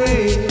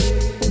disgrace.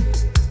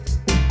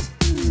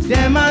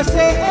 Them a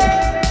say,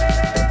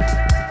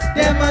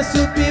 them a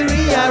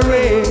superior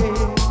race,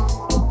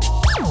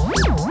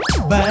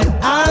 but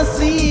I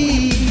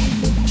see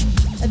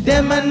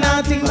them a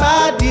nothing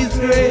but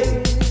disgrace.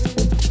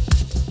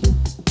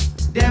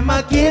 Them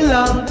a kill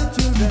all the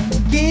children,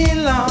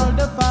 kill all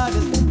the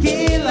fathers,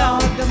 kill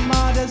all the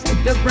mothers,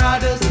 the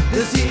brothers,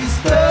 the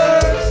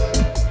sisters.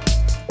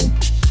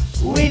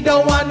 We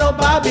don't want no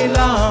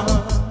Babylon.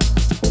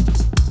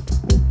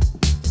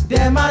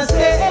 Them a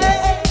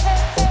say,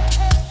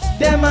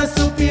 them a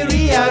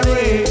superior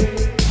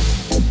race.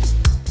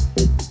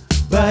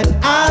 But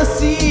I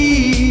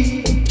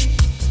see,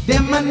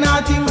 them are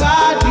nothing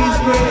but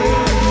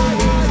disgrace.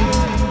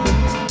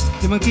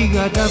 Them a king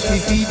out of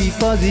the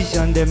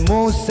position, the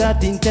most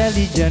at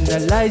intelligent, the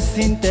lies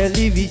in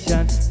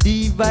television,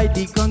 divide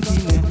the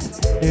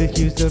continent, they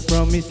accuse the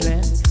promised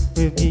land.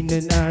 We've been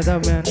another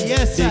man,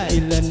 Yes, they sir.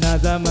 kill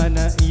another man,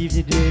 if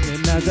you did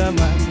another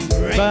man.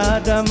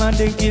 Brother man,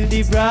 they kill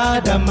the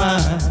brother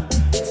man.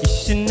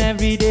 Each and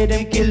every day,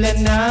 they kill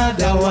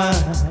another one.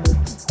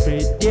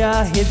 Spread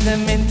their heads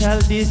and mental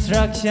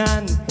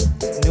distraction.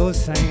 No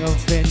sign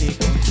of any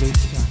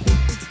conclusion.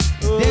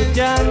 Oh,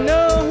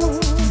 Jano.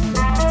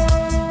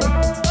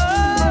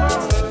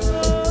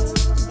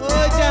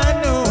 Oh,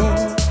 Jano,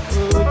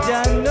 Oh,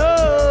 Jano.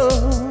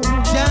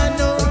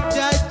 Jano,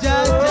 Jano.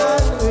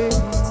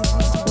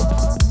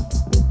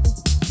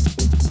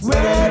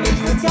 Where is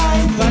the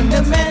kind from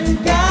the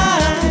mankind?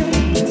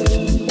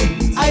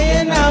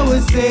 I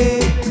will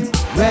say,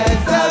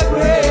 where's the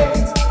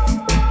grace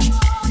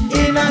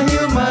in a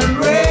human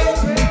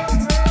race?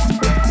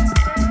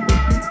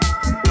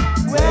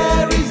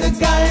 Where is the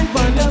kind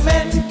from the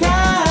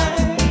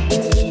mankind?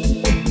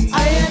 I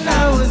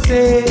will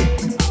say,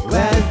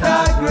 where's the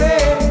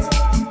grace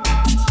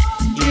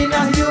in a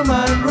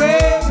human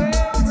race?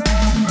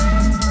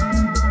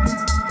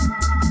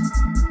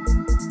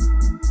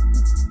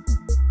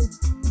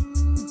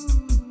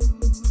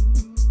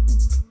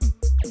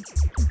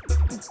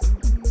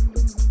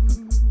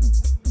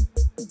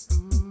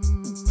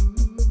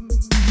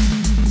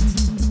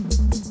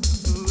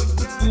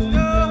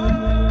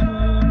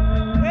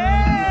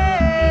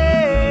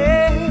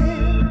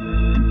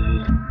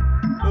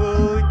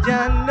 Oh,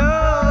 Jano.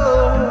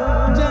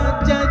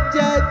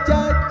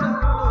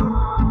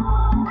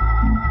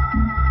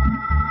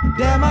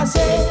 Them a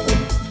say,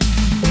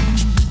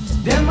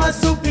 them a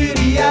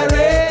superior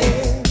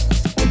race.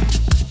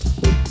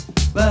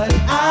 But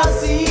I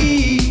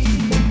see,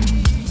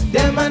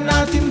 them a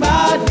nothing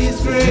but Them are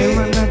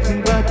disgrace.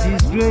 nothing but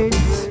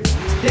disgrace.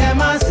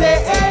 Them a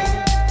say,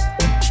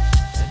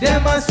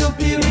 them a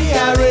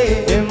superior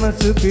race. Them a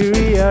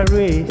superior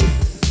race.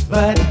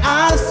 But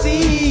I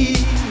see,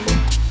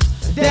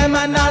 them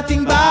a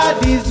nothing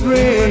but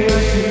disgrace.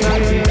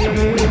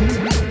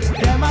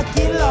 Them a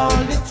kill all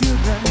the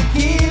children,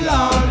 kill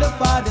all the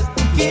fathers,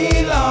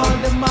 kill all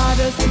the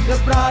mothers, the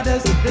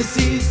brothers, the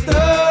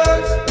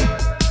sisters.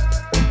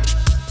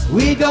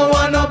 We don't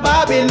want no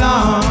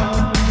Babylon.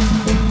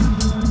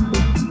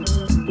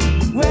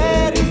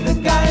 Where is the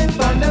kind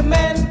from the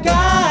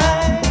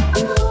mankind?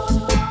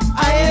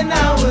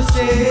 I will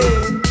say,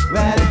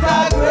 where's the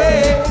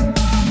grace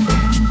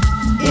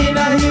in a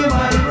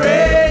human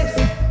race?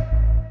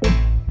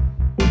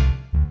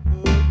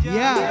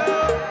 Yeah.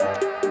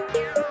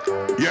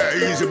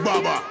 Yeah, easy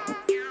Baba.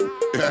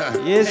 Yeah.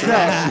 Yes, sir.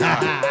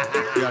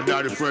 Yeah,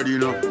 Daddy Freddy, you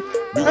know.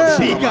 Big up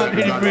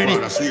Daddy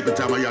Freddy. Sleeping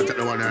time, I take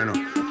the one, you know.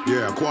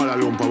 Yeah, Kuala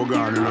Lumpur, we're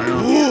gone, you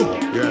know.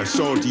 Yeah,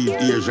 Southeast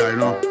Asia, you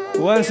know.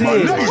 Once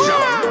again, Malaysia.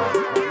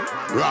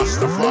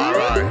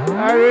 Rastafari.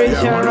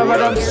 Iration Rubber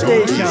Dub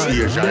Southeast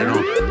Station. Asia, you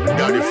know.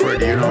 Daddy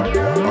Freddy, you know.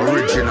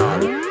 Original.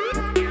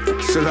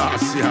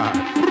 Selassie.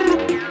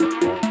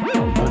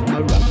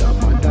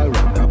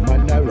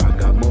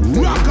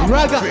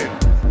 Raga.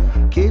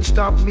 Can't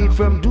stop me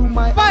from do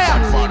my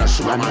Godfather,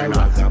 Sugar Man.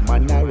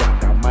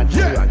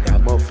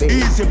 ragamuffin.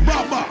 Easy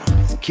Baba.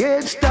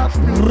 Can't stop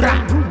me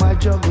from do my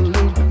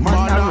juggling.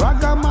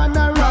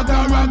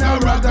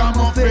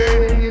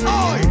 Ragamuffin.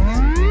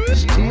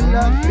 Still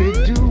have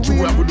to do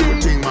You have to do a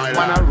thing, my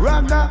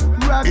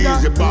lad.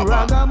 Easy Baba.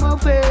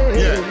 Ragamuffin.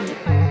 Yeah.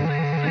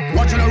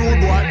 Watching the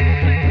road, boy.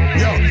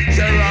 Yo,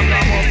 say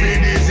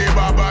Ragamuffin, Easy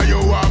Baba, you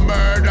a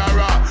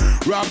murderer.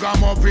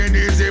 Ragamuffin,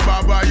 Easy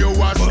Baba, you a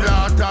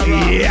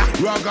slaughterer. Yeah.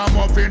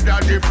 Ragamuffin,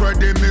 Daddy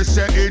Freddy, me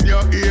say in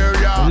your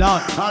area.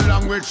 Lord.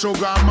 Along with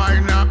Sugar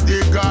Man up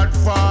the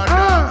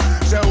Godfather.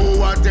 Say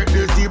who a take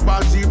this deep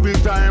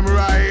time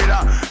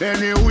rider.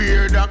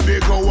 Anywhere that we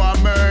go a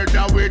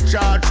murder we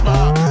charge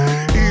for.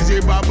 Easy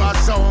Baba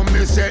sound,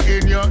 me say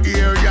in your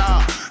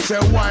area. Say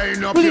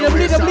wind up your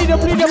waist and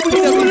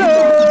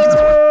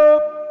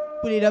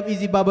Put it up,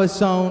 Easy Baba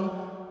Sound.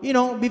 You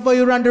know, before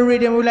you run the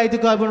rhythm, we like to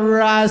call upon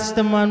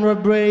RASTAMAN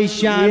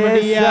vibration Yes, on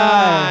the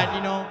yard. sir.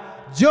 You know,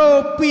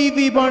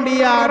 JoePV on the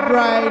yard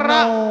right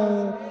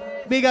now.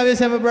 Big up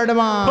yourself, brother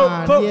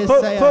man. Yes,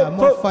 sir.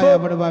 More fire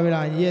for the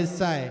Babylon. Yes,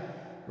 sir.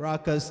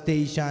 Rocker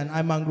Station,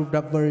 I-Mangroove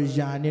Dub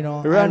version. You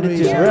know, Run the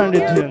tune, run the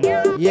tune.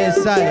 yes,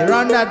 sir.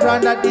 Run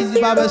that Easy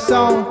Baba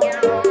Sound.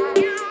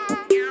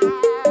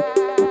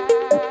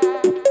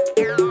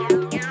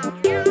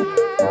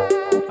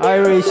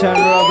 Iration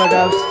Rubber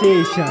Dub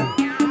Station.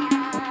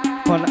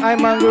 On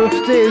I-Mangroove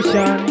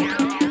Station.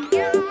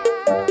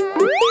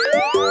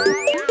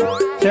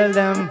 Tell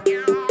them.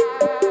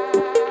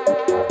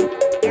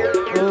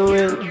 Oh,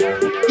 well.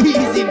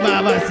 Easy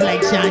Baba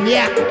selection,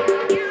 yeah.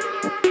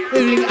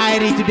 Everything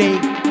Irie today.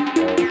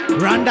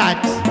 Run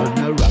that.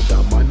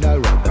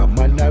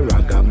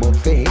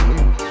 Ragamuffin.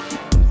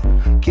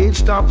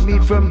 stop me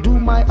from do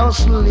my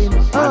hustling.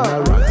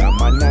 Man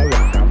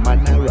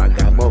a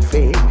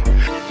ragamuffin.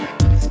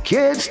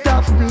 Can't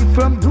stop me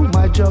from do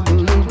my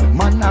juggling.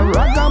 Man a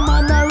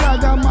ragamuffin.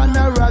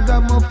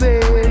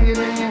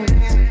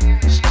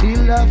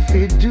 Still have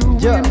to do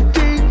him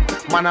thing.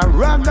 Man a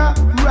raga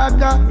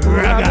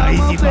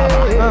Easy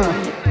Baba.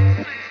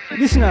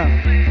 Listen up.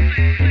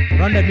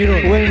 Run that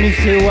Miroll. When me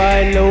say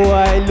while, oh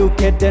while,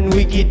 look at them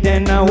wicked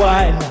and a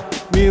while.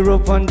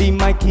 Miroll on the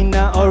mic in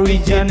a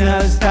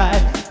original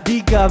style.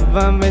 The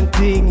government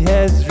thing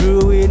has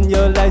ruined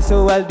your life,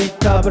 so I'll be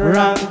top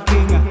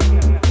ranking.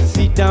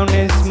 Sit down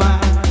and smile.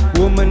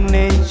 Woman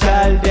and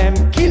child, them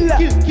killer.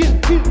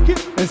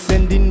 And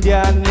send in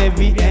their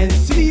navy and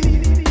sea.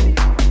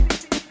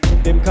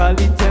 Them call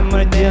it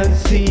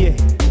emergency.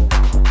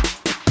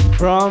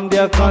 From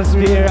their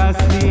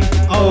conspiracy.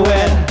 Oh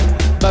well,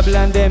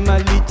 Babylon them are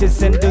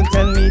leeches, and don't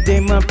tell me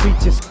them are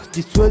preachers.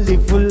 This world is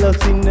full of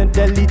sin and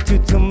that lead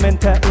to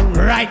mental illness.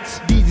 Right.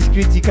 This is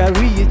critical,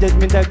 real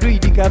judgment, agree.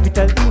 The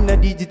capital in a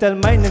digital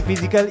mind and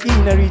physical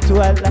in a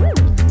ritual.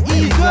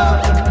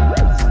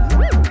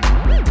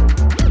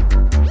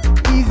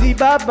 Easy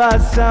Baba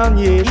sound,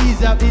 yeah.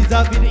 Ease up with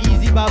the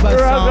Easy Baba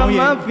sound,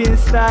 yeah. Ragamuffin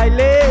style,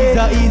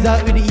 yeah. Ease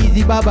up with the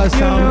Easy Baba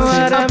sound. You know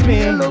what I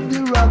mean? I love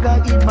the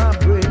raga in my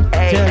brain.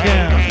 Tell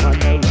them.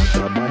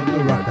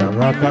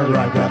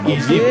 Raga,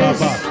 Easy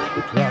Baba.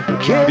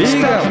 Can't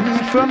stop me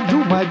from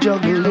do my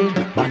juggling.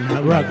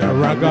 Raga,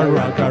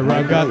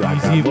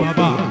 Easy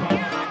Baba.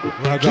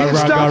 Can't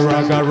stop me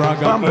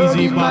from Easy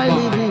earning my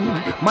Baba. living.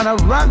 Man a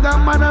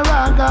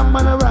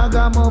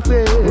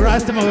ragamuffin.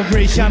 RASTAMAN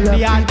vibration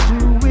beyond. Do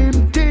him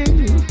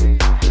thing.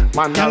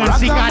 Man a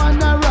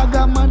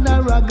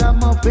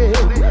ragamuffin.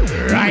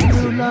 Right. No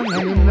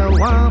longer in the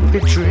one for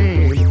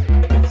train.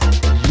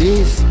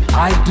 Yes,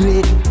 I do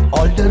it,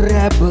 all the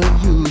rebel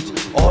youth.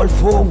 All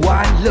for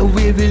one, love,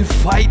 we will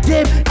fight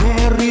them.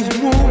 There is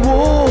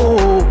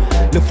more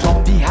love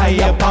from the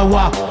higher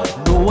power.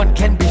 No one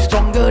can be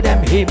stronger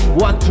than him.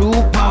 One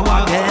true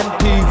power can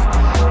thief.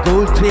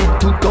 Gold trade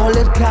to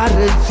dollar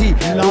currency.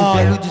 No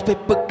value just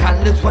paper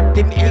colors. What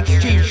them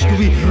exchange to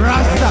be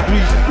Rasta.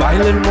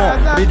 Violent war,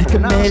 medical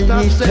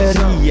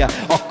military,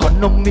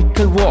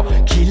 economical war.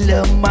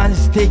 Killer man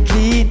stay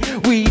clean.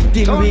 We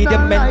deal with the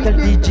mental,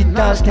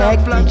 digital,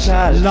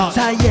 technical,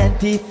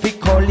 scientific,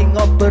 calling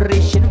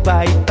operation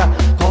vital.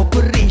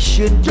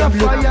 Corporation, them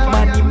look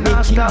money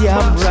making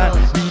them run.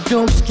 We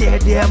don't scare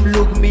them,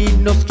 look me,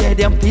 no scare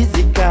them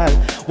physical.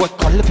 What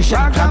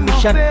qualification,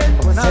 commission,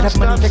 set up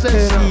money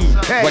factory.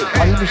 What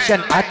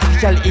qualification,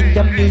 artificial in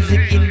the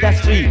music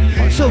industry.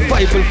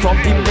 Survival from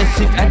the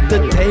massive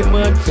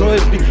entertainment. So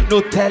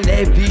no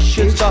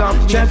television, stop,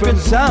 champion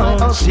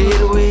sound, shit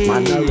away.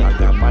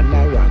 Raga,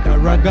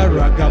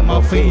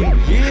 muffin.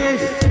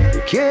 Yes,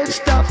 can't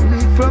stop me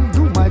from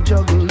do my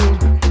juggling.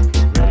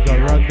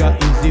 Raga,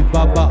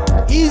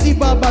 Easy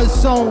Baba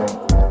sound.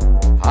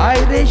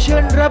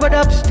 Iration Rubber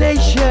Dub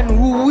Station,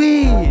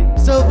 woo-wee.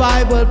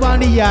 Survival from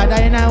the yard,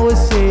 and I will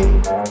say.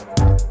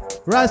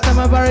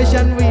 RASTAMAN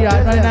vibration we are,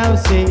 and I will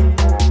say.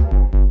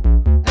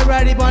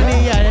 Everybody from the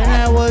yard, and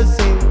I will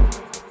say.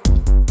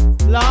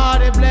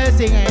 Lord a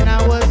blessing, and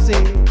I will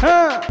say.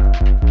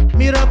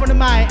 Miroll on the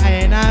mic,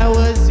 and I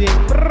will say.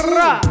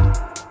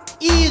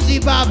 Easy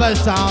Baba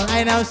sound,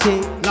 and I will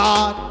say.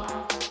 Lord.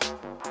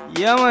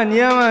 Yeah man.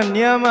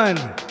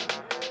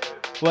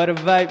 What a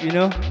vibe, you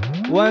know.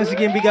 Once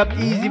again, big up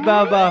Easy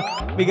Baba,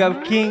 big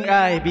up King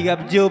I, big up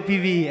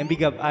JoePV, and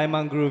big up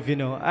I-Mangroove, you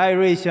know.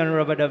 Iration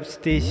Rubber Dub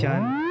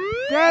Station.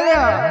 Tell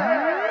ya!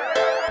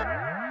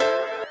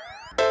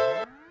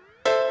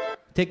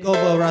 Take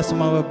over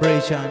RASTAMAN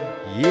vibration.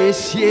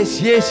 Yes.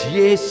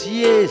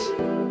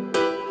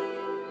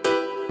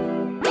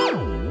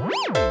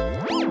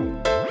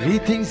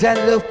 Greetings and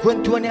love,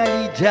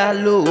 kontinually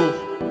love.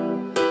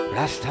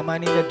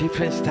 RASTAMAN in a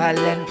different style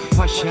and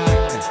fashion.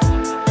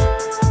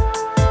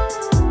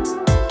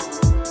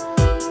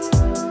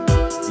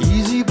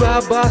 Easy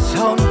Baba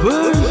sound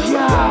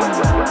version.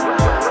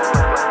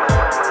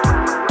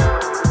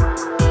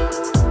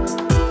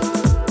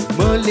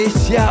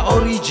 Malaysia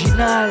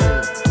original.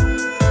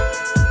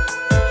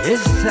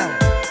 Yes sir.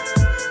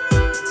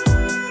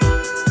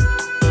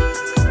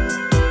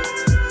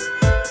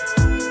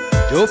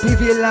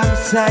 JoePV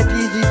alongside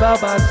Easy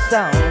Baba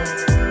sound.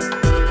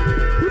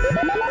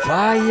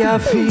 Fire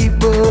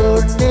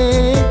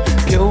burning,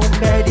 pure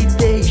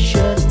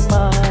meditation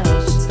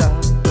master.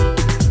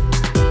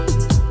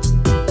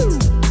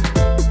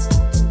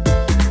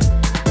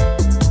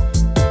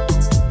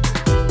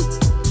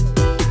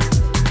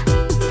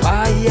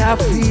 Fire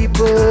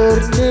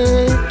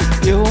burning,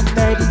 pure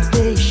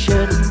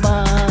meditation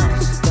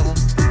master.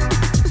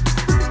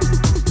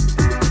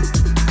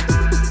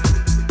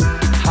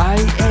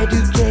 High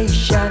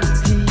education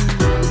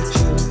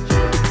teacher.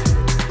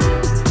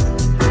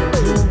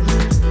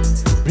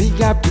 Bring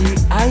up the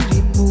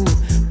I-Remove.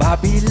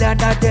 Babylon,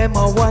 them I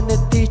wanna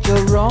teach you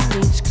wrong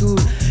in school.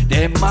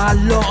 Them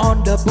all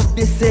on the book,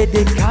 they say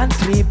they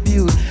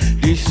contribute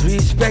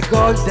Disrespect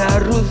all the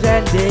rules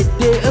and they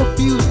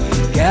abuse.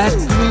 Get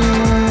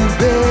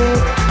groovy,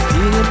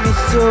 feel me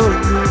so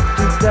good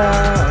to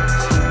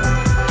dance.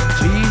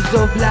 Trees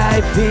of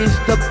life is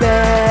the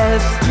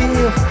best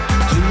gift.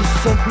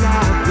 Trees of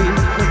life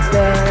is the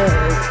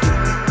best gift.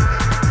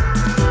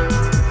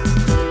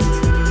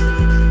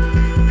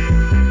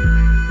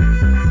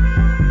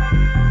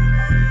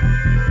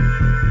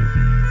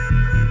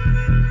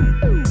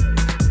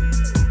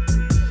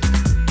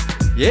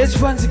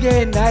 Yes, once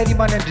again, I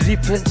demand a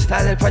different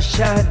style of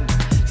fashion.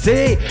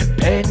 Say,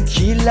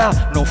 painkiller,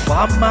 no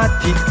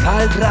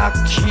pharmaceutical drug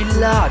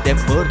killer. Them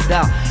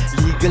murder,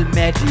 legal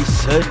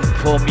medicine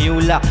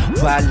formula.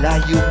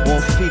 While you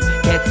morphine,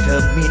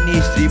 ketamine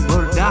is the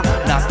murder.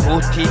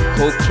 Narcotic,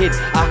 cocaine,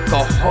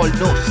 alcohol,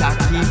 no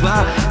sativa.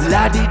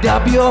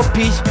 Laddy-dub your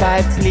peace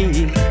pipe,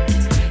 please.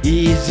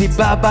 Easy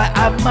Baba,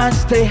 I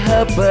must stay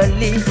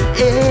herbalist.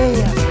 Yeah,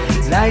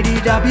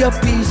 laddy-dub your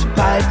peace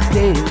pipe,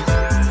 please.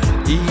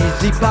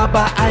 Easy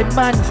Baba, I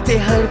man stay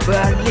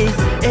herbalist.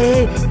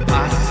 Eh,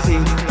 pass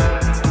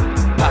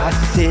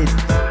it,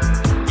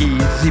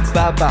 Easy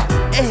Baba,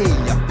 eh,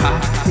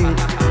 pass it,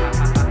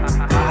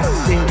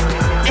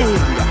 eh,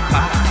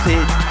 pass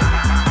it.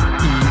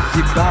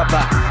 Easy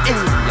Baba,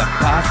 eh,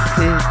 pass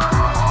it.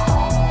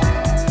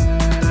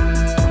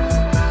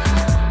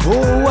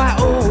 Oh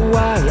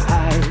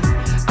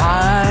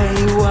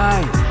why,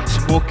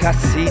 smoke a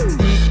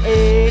city,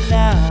 eh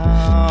now.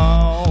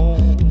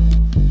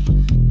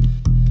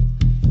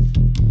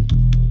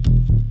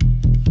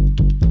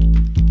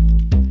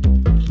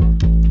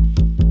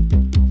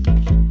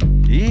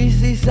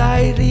 This is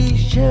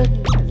Iration,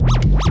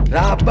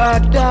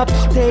 Dub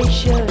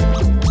Station.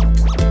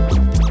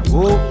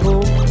 Oh.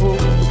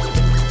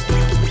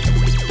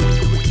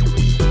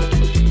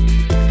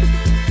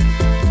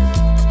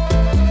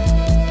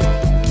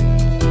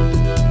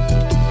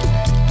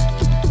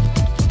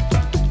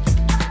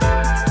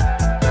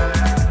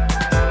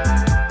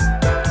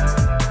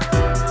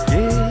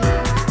 Yeah.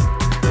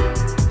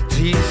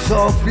 Trees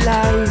of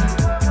life,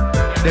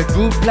 the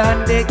good plan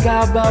the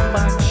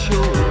government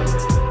show.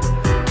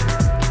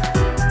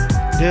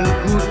 The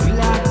good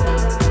plan,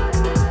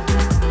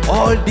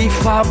 all the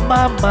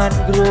farmer man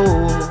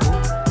grow.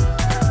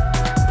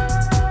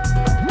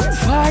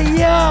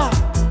 Fire,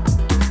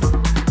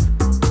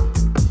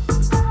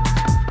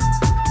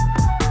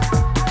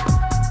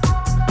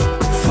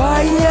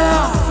 fire,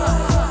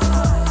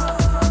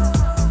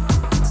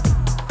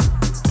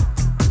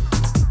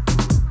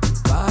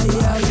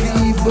 fire,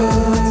 fever,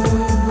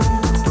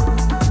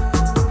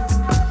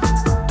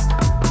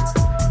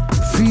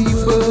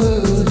 fever.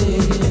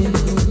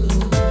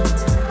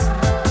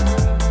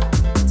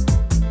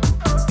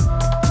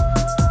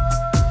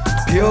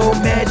 Pure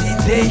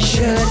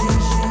meditation.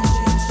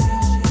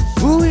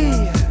 Ooh.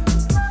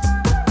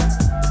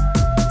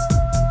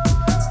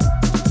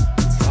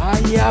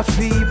 Fire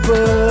free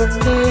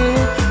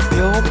burning.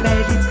 Pure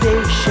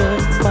meditation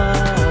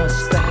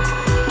master.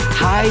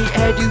 High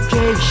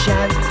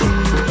education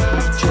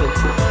teacher.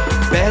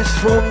 Best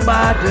from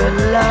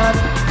motherland.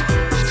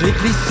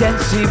 Strictly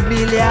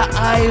sensimilia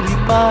I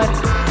remind.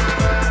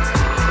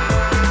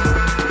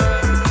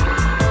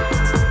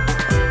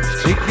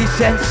 Strictly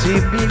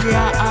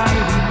sensimilia I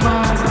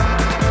remind.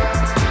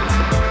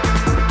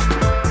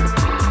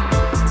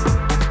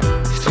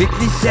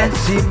 Strictly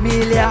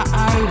sensimilia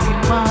I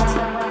remind.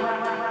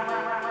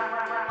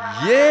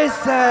 Yes,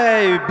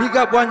 I big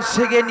up once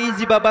again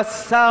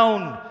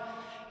Easybabasound,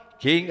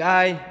 King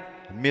I,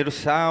 Miroll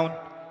sound,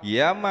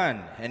 yeah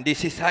man, and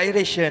this is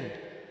Iration,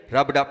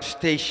 Dub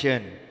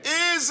Station.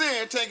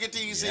 Easy, take it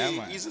easy.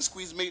 Yeah, easy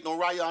squeeze, make no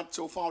riot.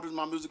 So far with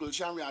my musical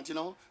chariot, you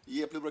know.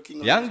 Yeah, play the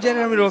king. Young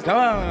General Miroll, come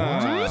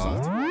on.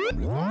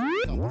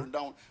 Put it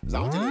down.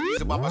 Sound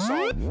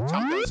Easybabasound,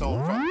 champion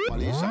sound from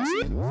Malaysia.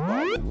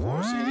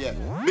 Yeah.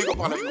 Big up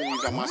all the people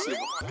with a massive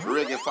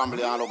reggae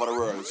family all over the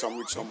world. Some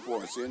rich, some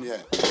poor. See,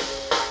 yeah.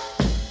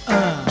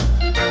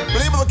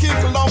 Believe the king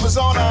Columbus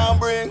on our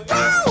brain.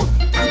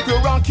 Keep you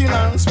rocking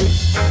and sweet.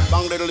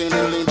 Bang diddling,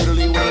 diddling,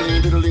 diddling,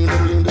 diddling, diddling,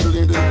 diddling,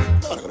 diddling, diddling.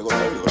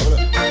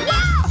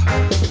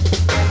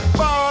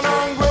 Born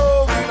and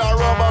grow in a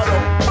rubber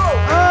dub.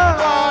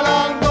 Born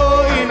and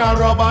grow in a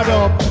rubber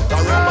dub. The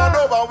rubber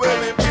dub are where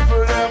the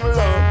people them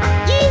love.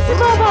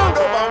 Rubber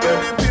dub are where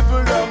the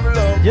people them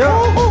love.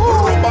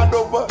 Rubber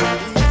dub,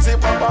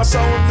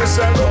 Easybabasound, me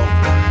say love.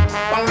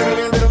 Bang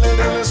diddling, diddling,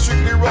 diddling,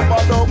 strictly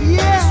rubber dub.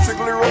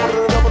 Strictly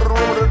rubber dub,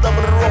 rubber dub,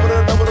 rubber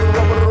dub, rubber dub,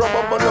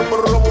 rubber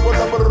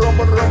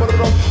dub, rubber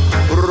dub.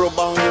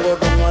 Rubang go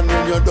down and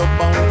then your dub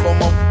bang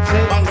come up.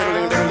 Bang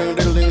diddling, diddling,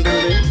 diddling,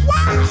 diddling.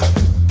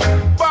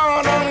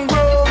 Born and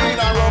grow in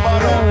a rubber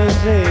dub.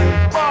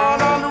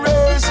 Born and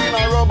raised in a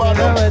rubber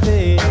dub.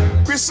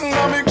 Christian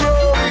and me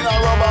grow in a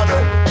rubber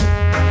dub.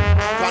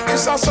 Can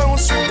this a sound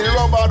strictly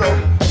rubber dub?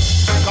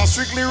 Can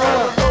strictly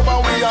rubber dub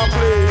and we a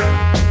play.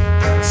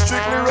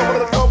 Strictly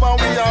rubber dub and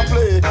we a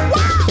play.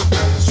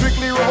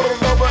 Strictly rubber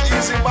dub and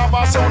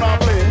Easybabasound a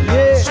play.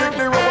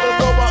 Strictly rubber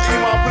dub and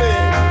him a play.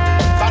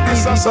 Can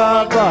this a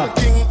sound like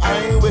the King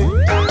Highway?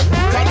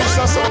 Can this a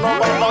a son of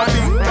a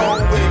ding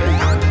dong baby.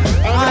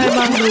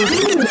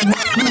 I-Mangroove.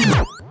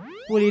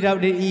 Pull it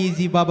up the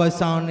Easy Baba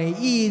sound, the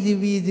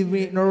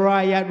easy, no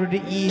riot with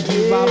the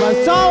Easy Baba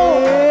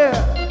sound.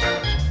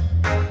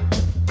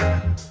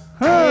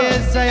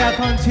 Yes, I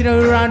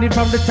continue rounding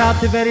from the top,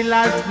 the very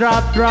last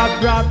drop.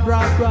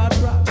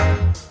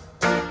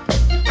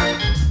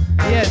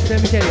 Yes,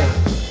 let me tell you.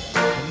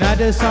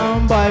 Another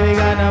song, boy, we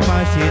gonna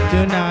mash it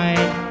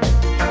tonight.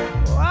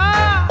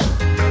 Wow.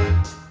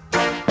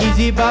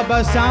 Easy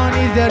Baba sound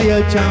is the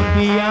real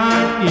champion,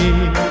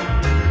 yeah.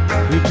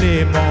 We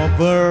play more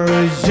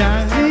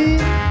versions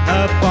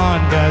upon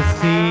the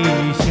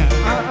station.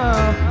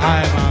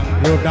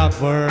 I-Mangroove Dub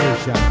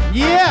version.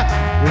 Yeah!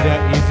 With the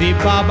Easy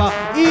Baba.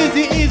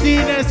 Easy,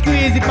 and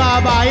squeezy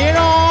Baba, you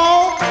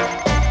know?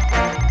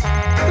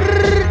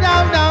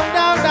 Down,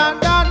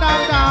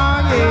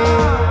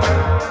 yeah.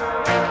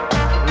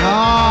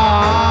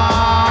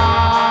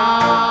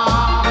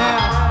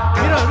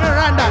 Miroll,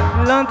 run that.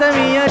 Long time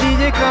me a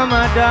DJ come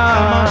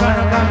down.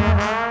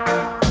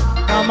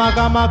 Come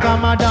down.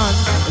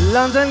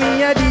 Long time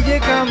me a DJ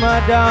come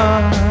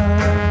down.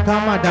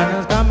 Come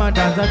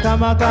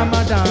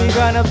down. We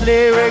gonna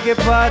play reggae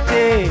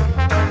party,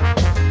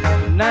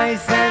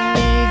 nice and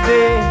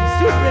easy.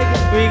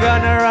 We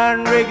gonna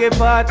run reggae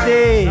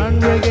party,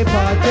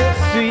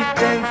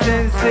 sweet and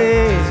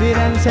sensy. We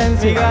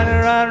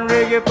gonna run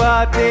reggae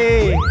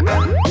party,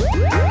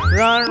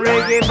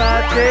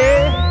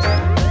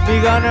 We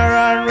gonna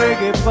run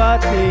reggae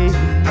party.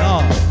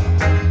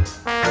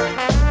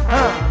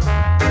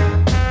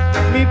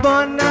 Me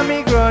born and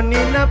me grown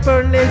in a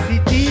Pearl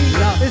City.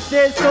 The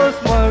state so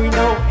small, we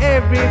know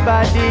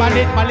everybody.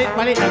 Palit.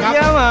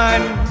 Yeah,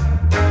 man.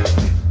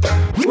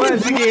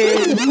 Once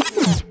again.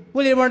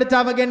 Pull it on the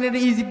top again in the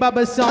Easy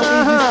Baba song.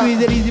 Easy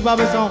squeeze it, Easy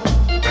Baba song.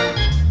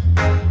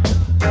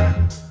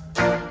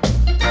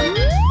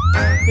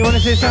 You wanna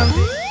say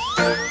something?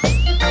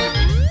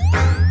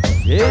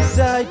 Yes,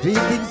 I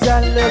greetings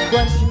and love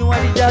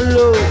kontinually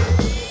jalo.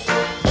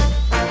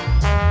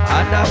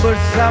 Anda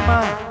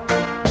bersama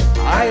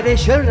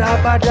Iration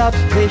Dub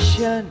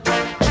Station,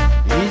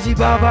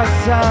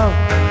 Easybabasound,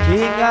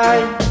 King I,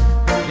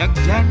 Yang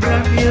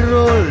General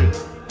Miroll,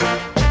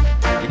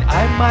 in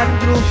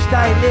I-Mangroove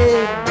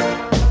styling.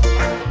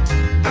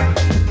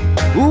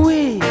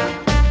 Ui,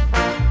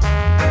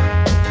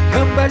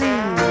 kembali.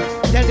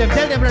 Tell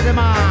them, brother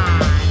man.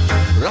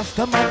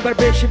 Rastaman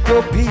Vibration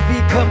JoePV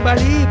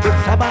kembali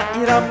bersama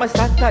irama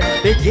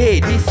santai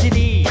BG di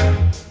sini.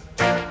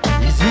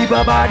 Easy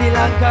Baba di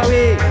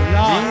Langkawi,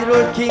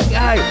 Miroll King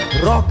I,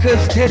 rocker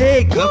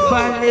steady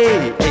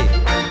kembali.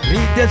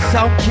 Read the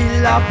sound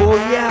killer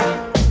boya,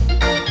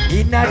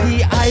 inna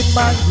di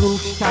I-Mangroove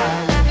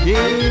style.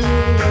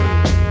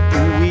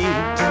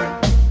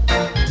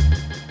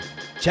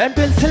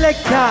 Champion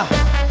selector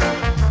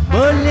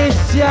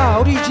Malaysia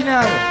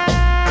original,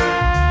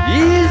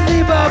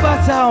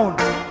 Easybabasound.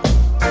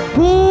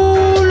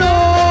 Pull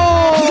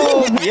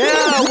up.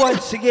 Yeah,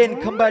 once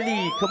again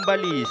kembali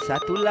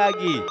satu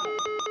lagi.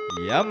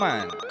 Ya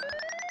man.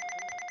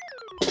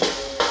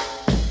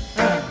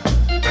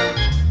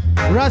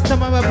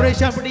 Rastaman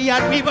Vibration for the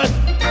young people.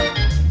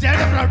 Tell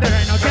them brother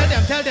right now. Tell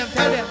them.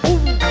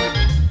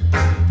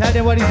 Tell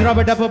them what is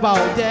Robert up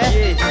about.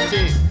 Yes.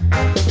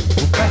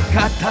 Bukan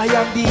kata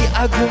yang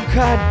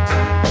diagungkan,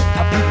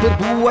 tapi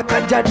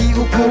perbuatan jadi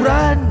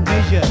ukuran.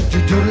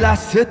 Jujurlah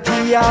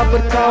setia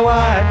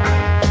berkawan,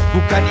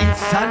 bukan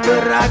insan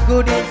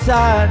beragun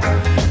insan.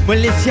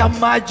 Malaysia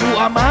maju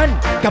aman,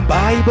 kan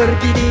baik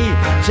begini.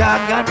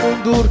 Jangan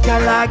mundurkan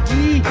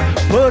lagi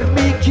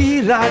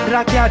pemikiran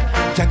rakyat.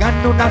 Jangan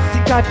nuna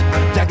singkat,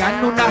 jangan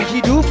nuna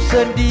hidup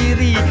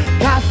sendiri.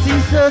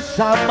 Kasih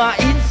sesama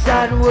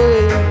insan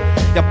we,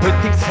 yang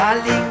penting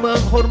saling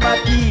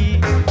menghormati.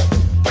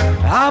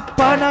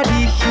 Apa nak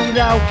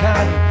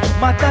dihiraukan,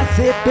 mata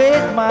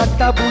sepet,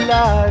 mata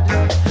bulat.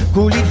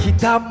 Kulit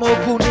hitam mau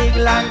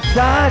kuning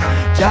langsat,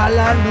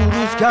 jalan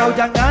lurus kau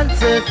jangan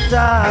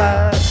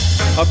sesat.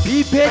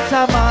 Pipet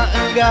sama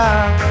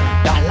enggang,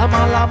 dah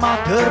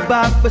lama-lama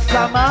terbang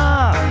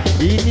bersama.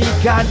 Ini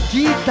kan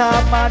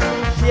kita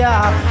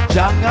manusia,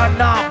 jangan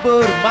nak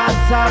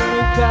bermasam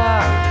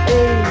muka.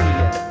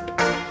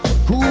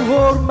 Ku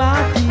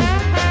hormati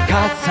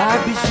kasar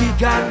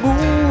bisikanmu.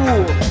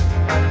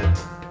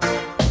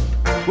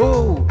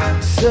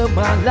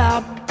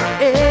 Semalam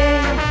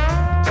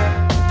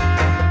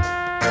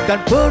dan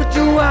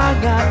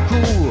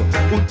perjuanganku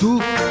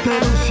untuk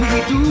terus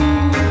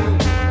hidup,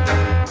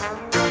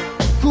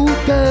 ku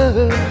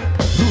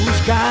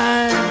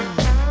teruskan,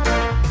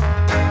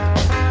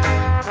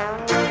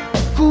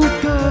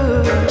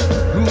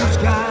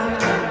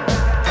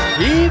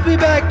 Give me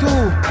back to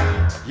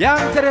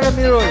Yang General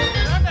Miroll.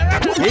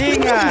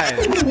 Ingat,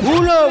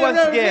 pulau once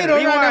again,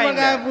 rewind.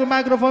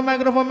 Microphone,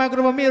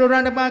 Miroll,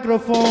 run the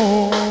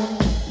microphone.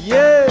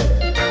 Yeah.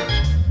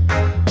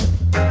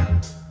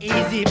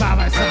 Easy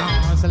Baba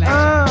sound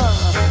selection.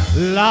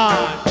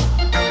 Lord.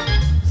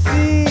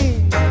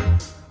 Sing.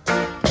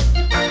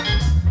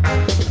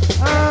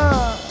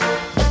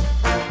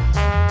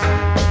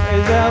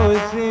 As I was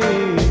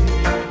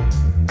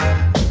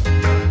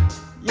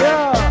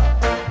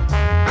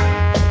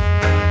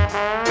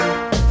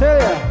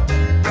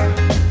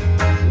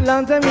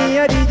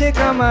a DJ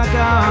come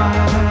again.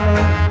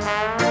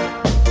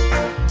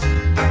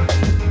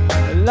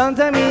 Long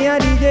time me a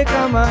DJ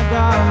come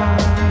again.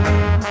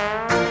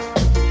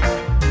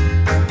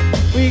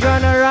 We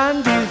gonna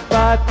run this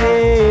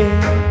party.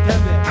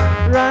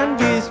 Run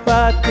this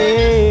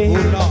party.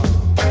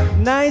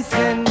 Nice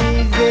and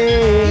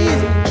easy.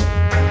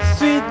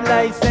 Sweet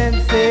like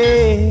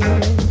sensei.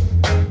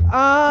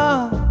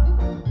 Ah,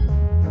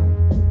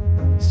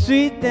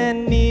 sweet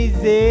and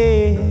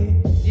easy.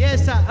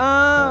 Yes, sir.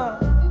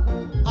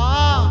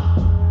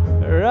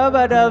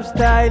 Rubber dub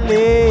style.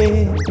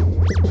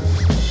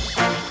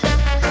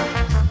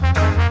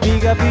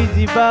 Big up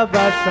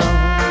Easybabasound,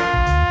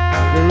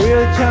 the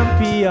real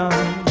champion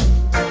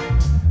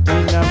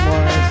in a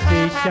more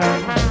station.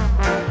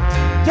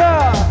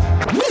 Ja!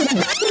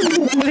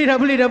 Bulida.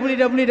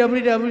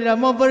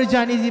 More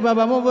version, Easy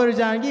Baba, more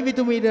version. Give it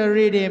to me, the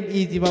Riddim,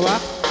 Easy Baba.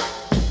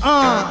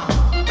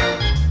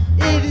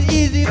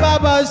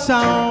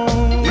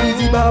 Easybabasound.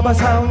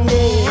 Easybabasound,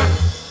 yeah.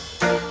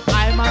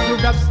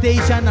 I-Mangroove Dub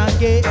Station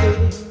again.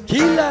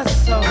 Killer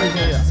sound,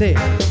 yeah. Say,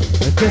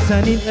 just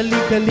I need a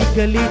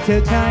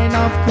little kind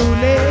of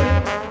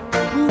Kool-Aid.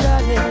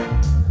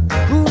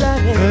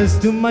 Cause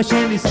too much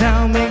in this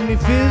town make me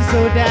feel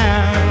so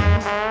down.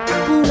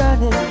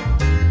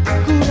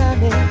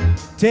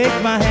 Take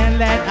my hand,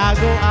 let I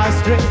go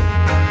astray.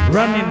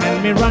 Running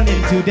and me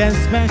running to that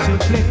special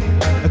place.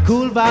 A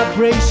cool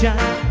vibration,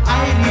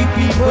 I read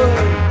people.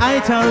 I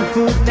tell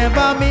food,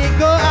 never me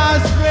go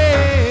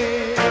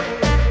astray.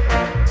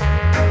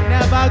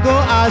 Never go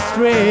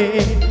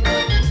astray.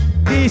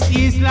 This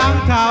is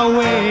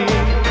Langkawi,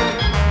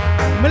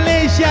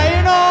 Malaysia,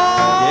 you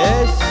know.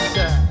 Yes,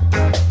 sir.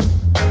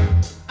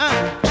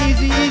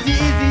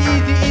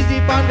 Easy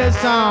on the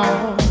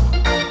sound.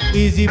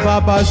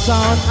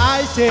 Easybabasound, I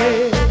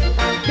say.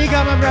 Big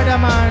up my brother,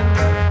 man.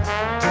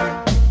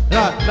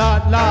 Lord.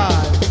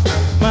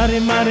 Mari,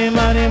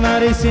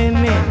 sing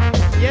it.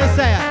 Yes,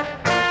 sir.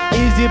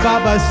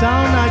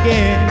 Easybabasound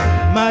again.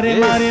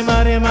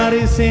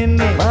 Mari, sing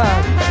it.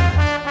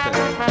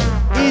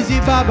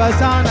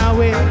 Easybabasound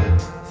away.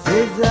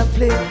 Says and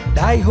play,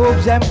 thy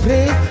hopes and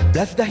praise,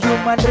 bless the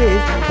human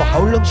race. For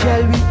how long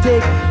shall we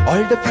take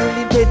all the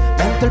feeling dead?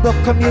 Mental block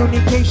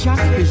communication,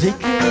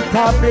 physically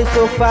tablet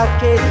so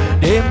facade.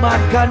 Them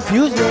on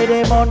confused,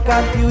 them on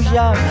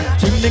confusion.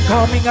 Chimney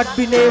coming at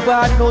be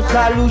never no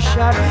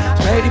solution.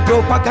 Spreading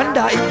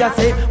propaganda in the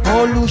same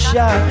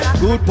pollution.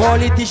 Good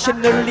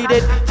politician early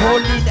dead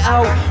falling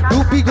out.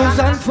 Loopy goes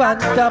on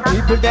phantom,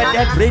 people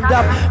that brain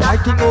up,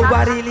 fighting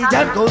over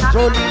religion,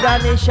 controlling the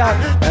nation.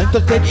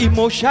 Mental state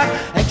emotion,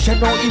 action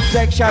no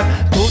infection,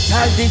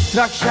 total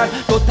destruction,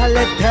 total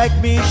attack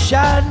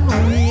mission.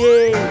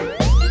 Yeah.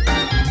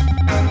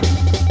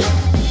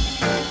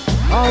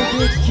 How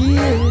they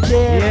kill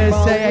them?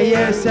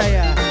 Yes,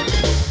 sir.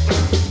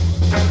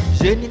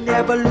 Then in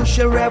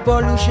evolution,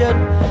 revolution,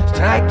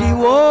 strike the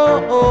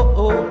war.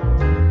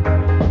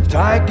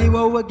 Strike the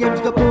war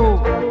against the poor.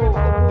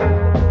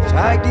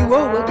 Strike the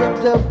war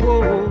against the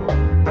poor.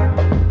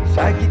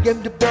 Strike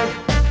against the bed.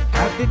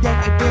 Strike the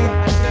them again.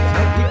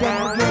 Strike the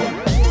them again.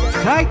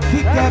 Strike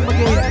them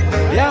again.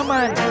 Yeah,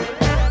 man.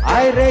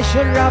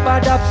 Iration Rubber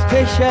Dub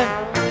Station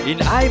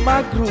in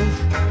I-Mangroove.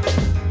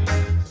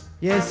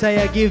 Yes,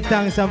 I give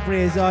thanks and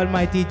praise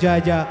Almighty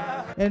Jaja.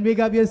 And big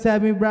up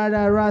yourself, my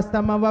brother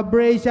RASTAMAN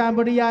VIBRACION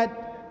for the yacht.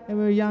 And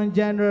we're young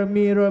General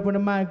Miroll for the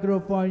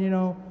microphone, you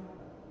know.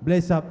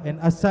 Bless up and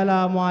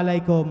assalamu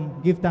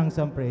alaikum. Give thanks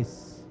and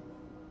praise.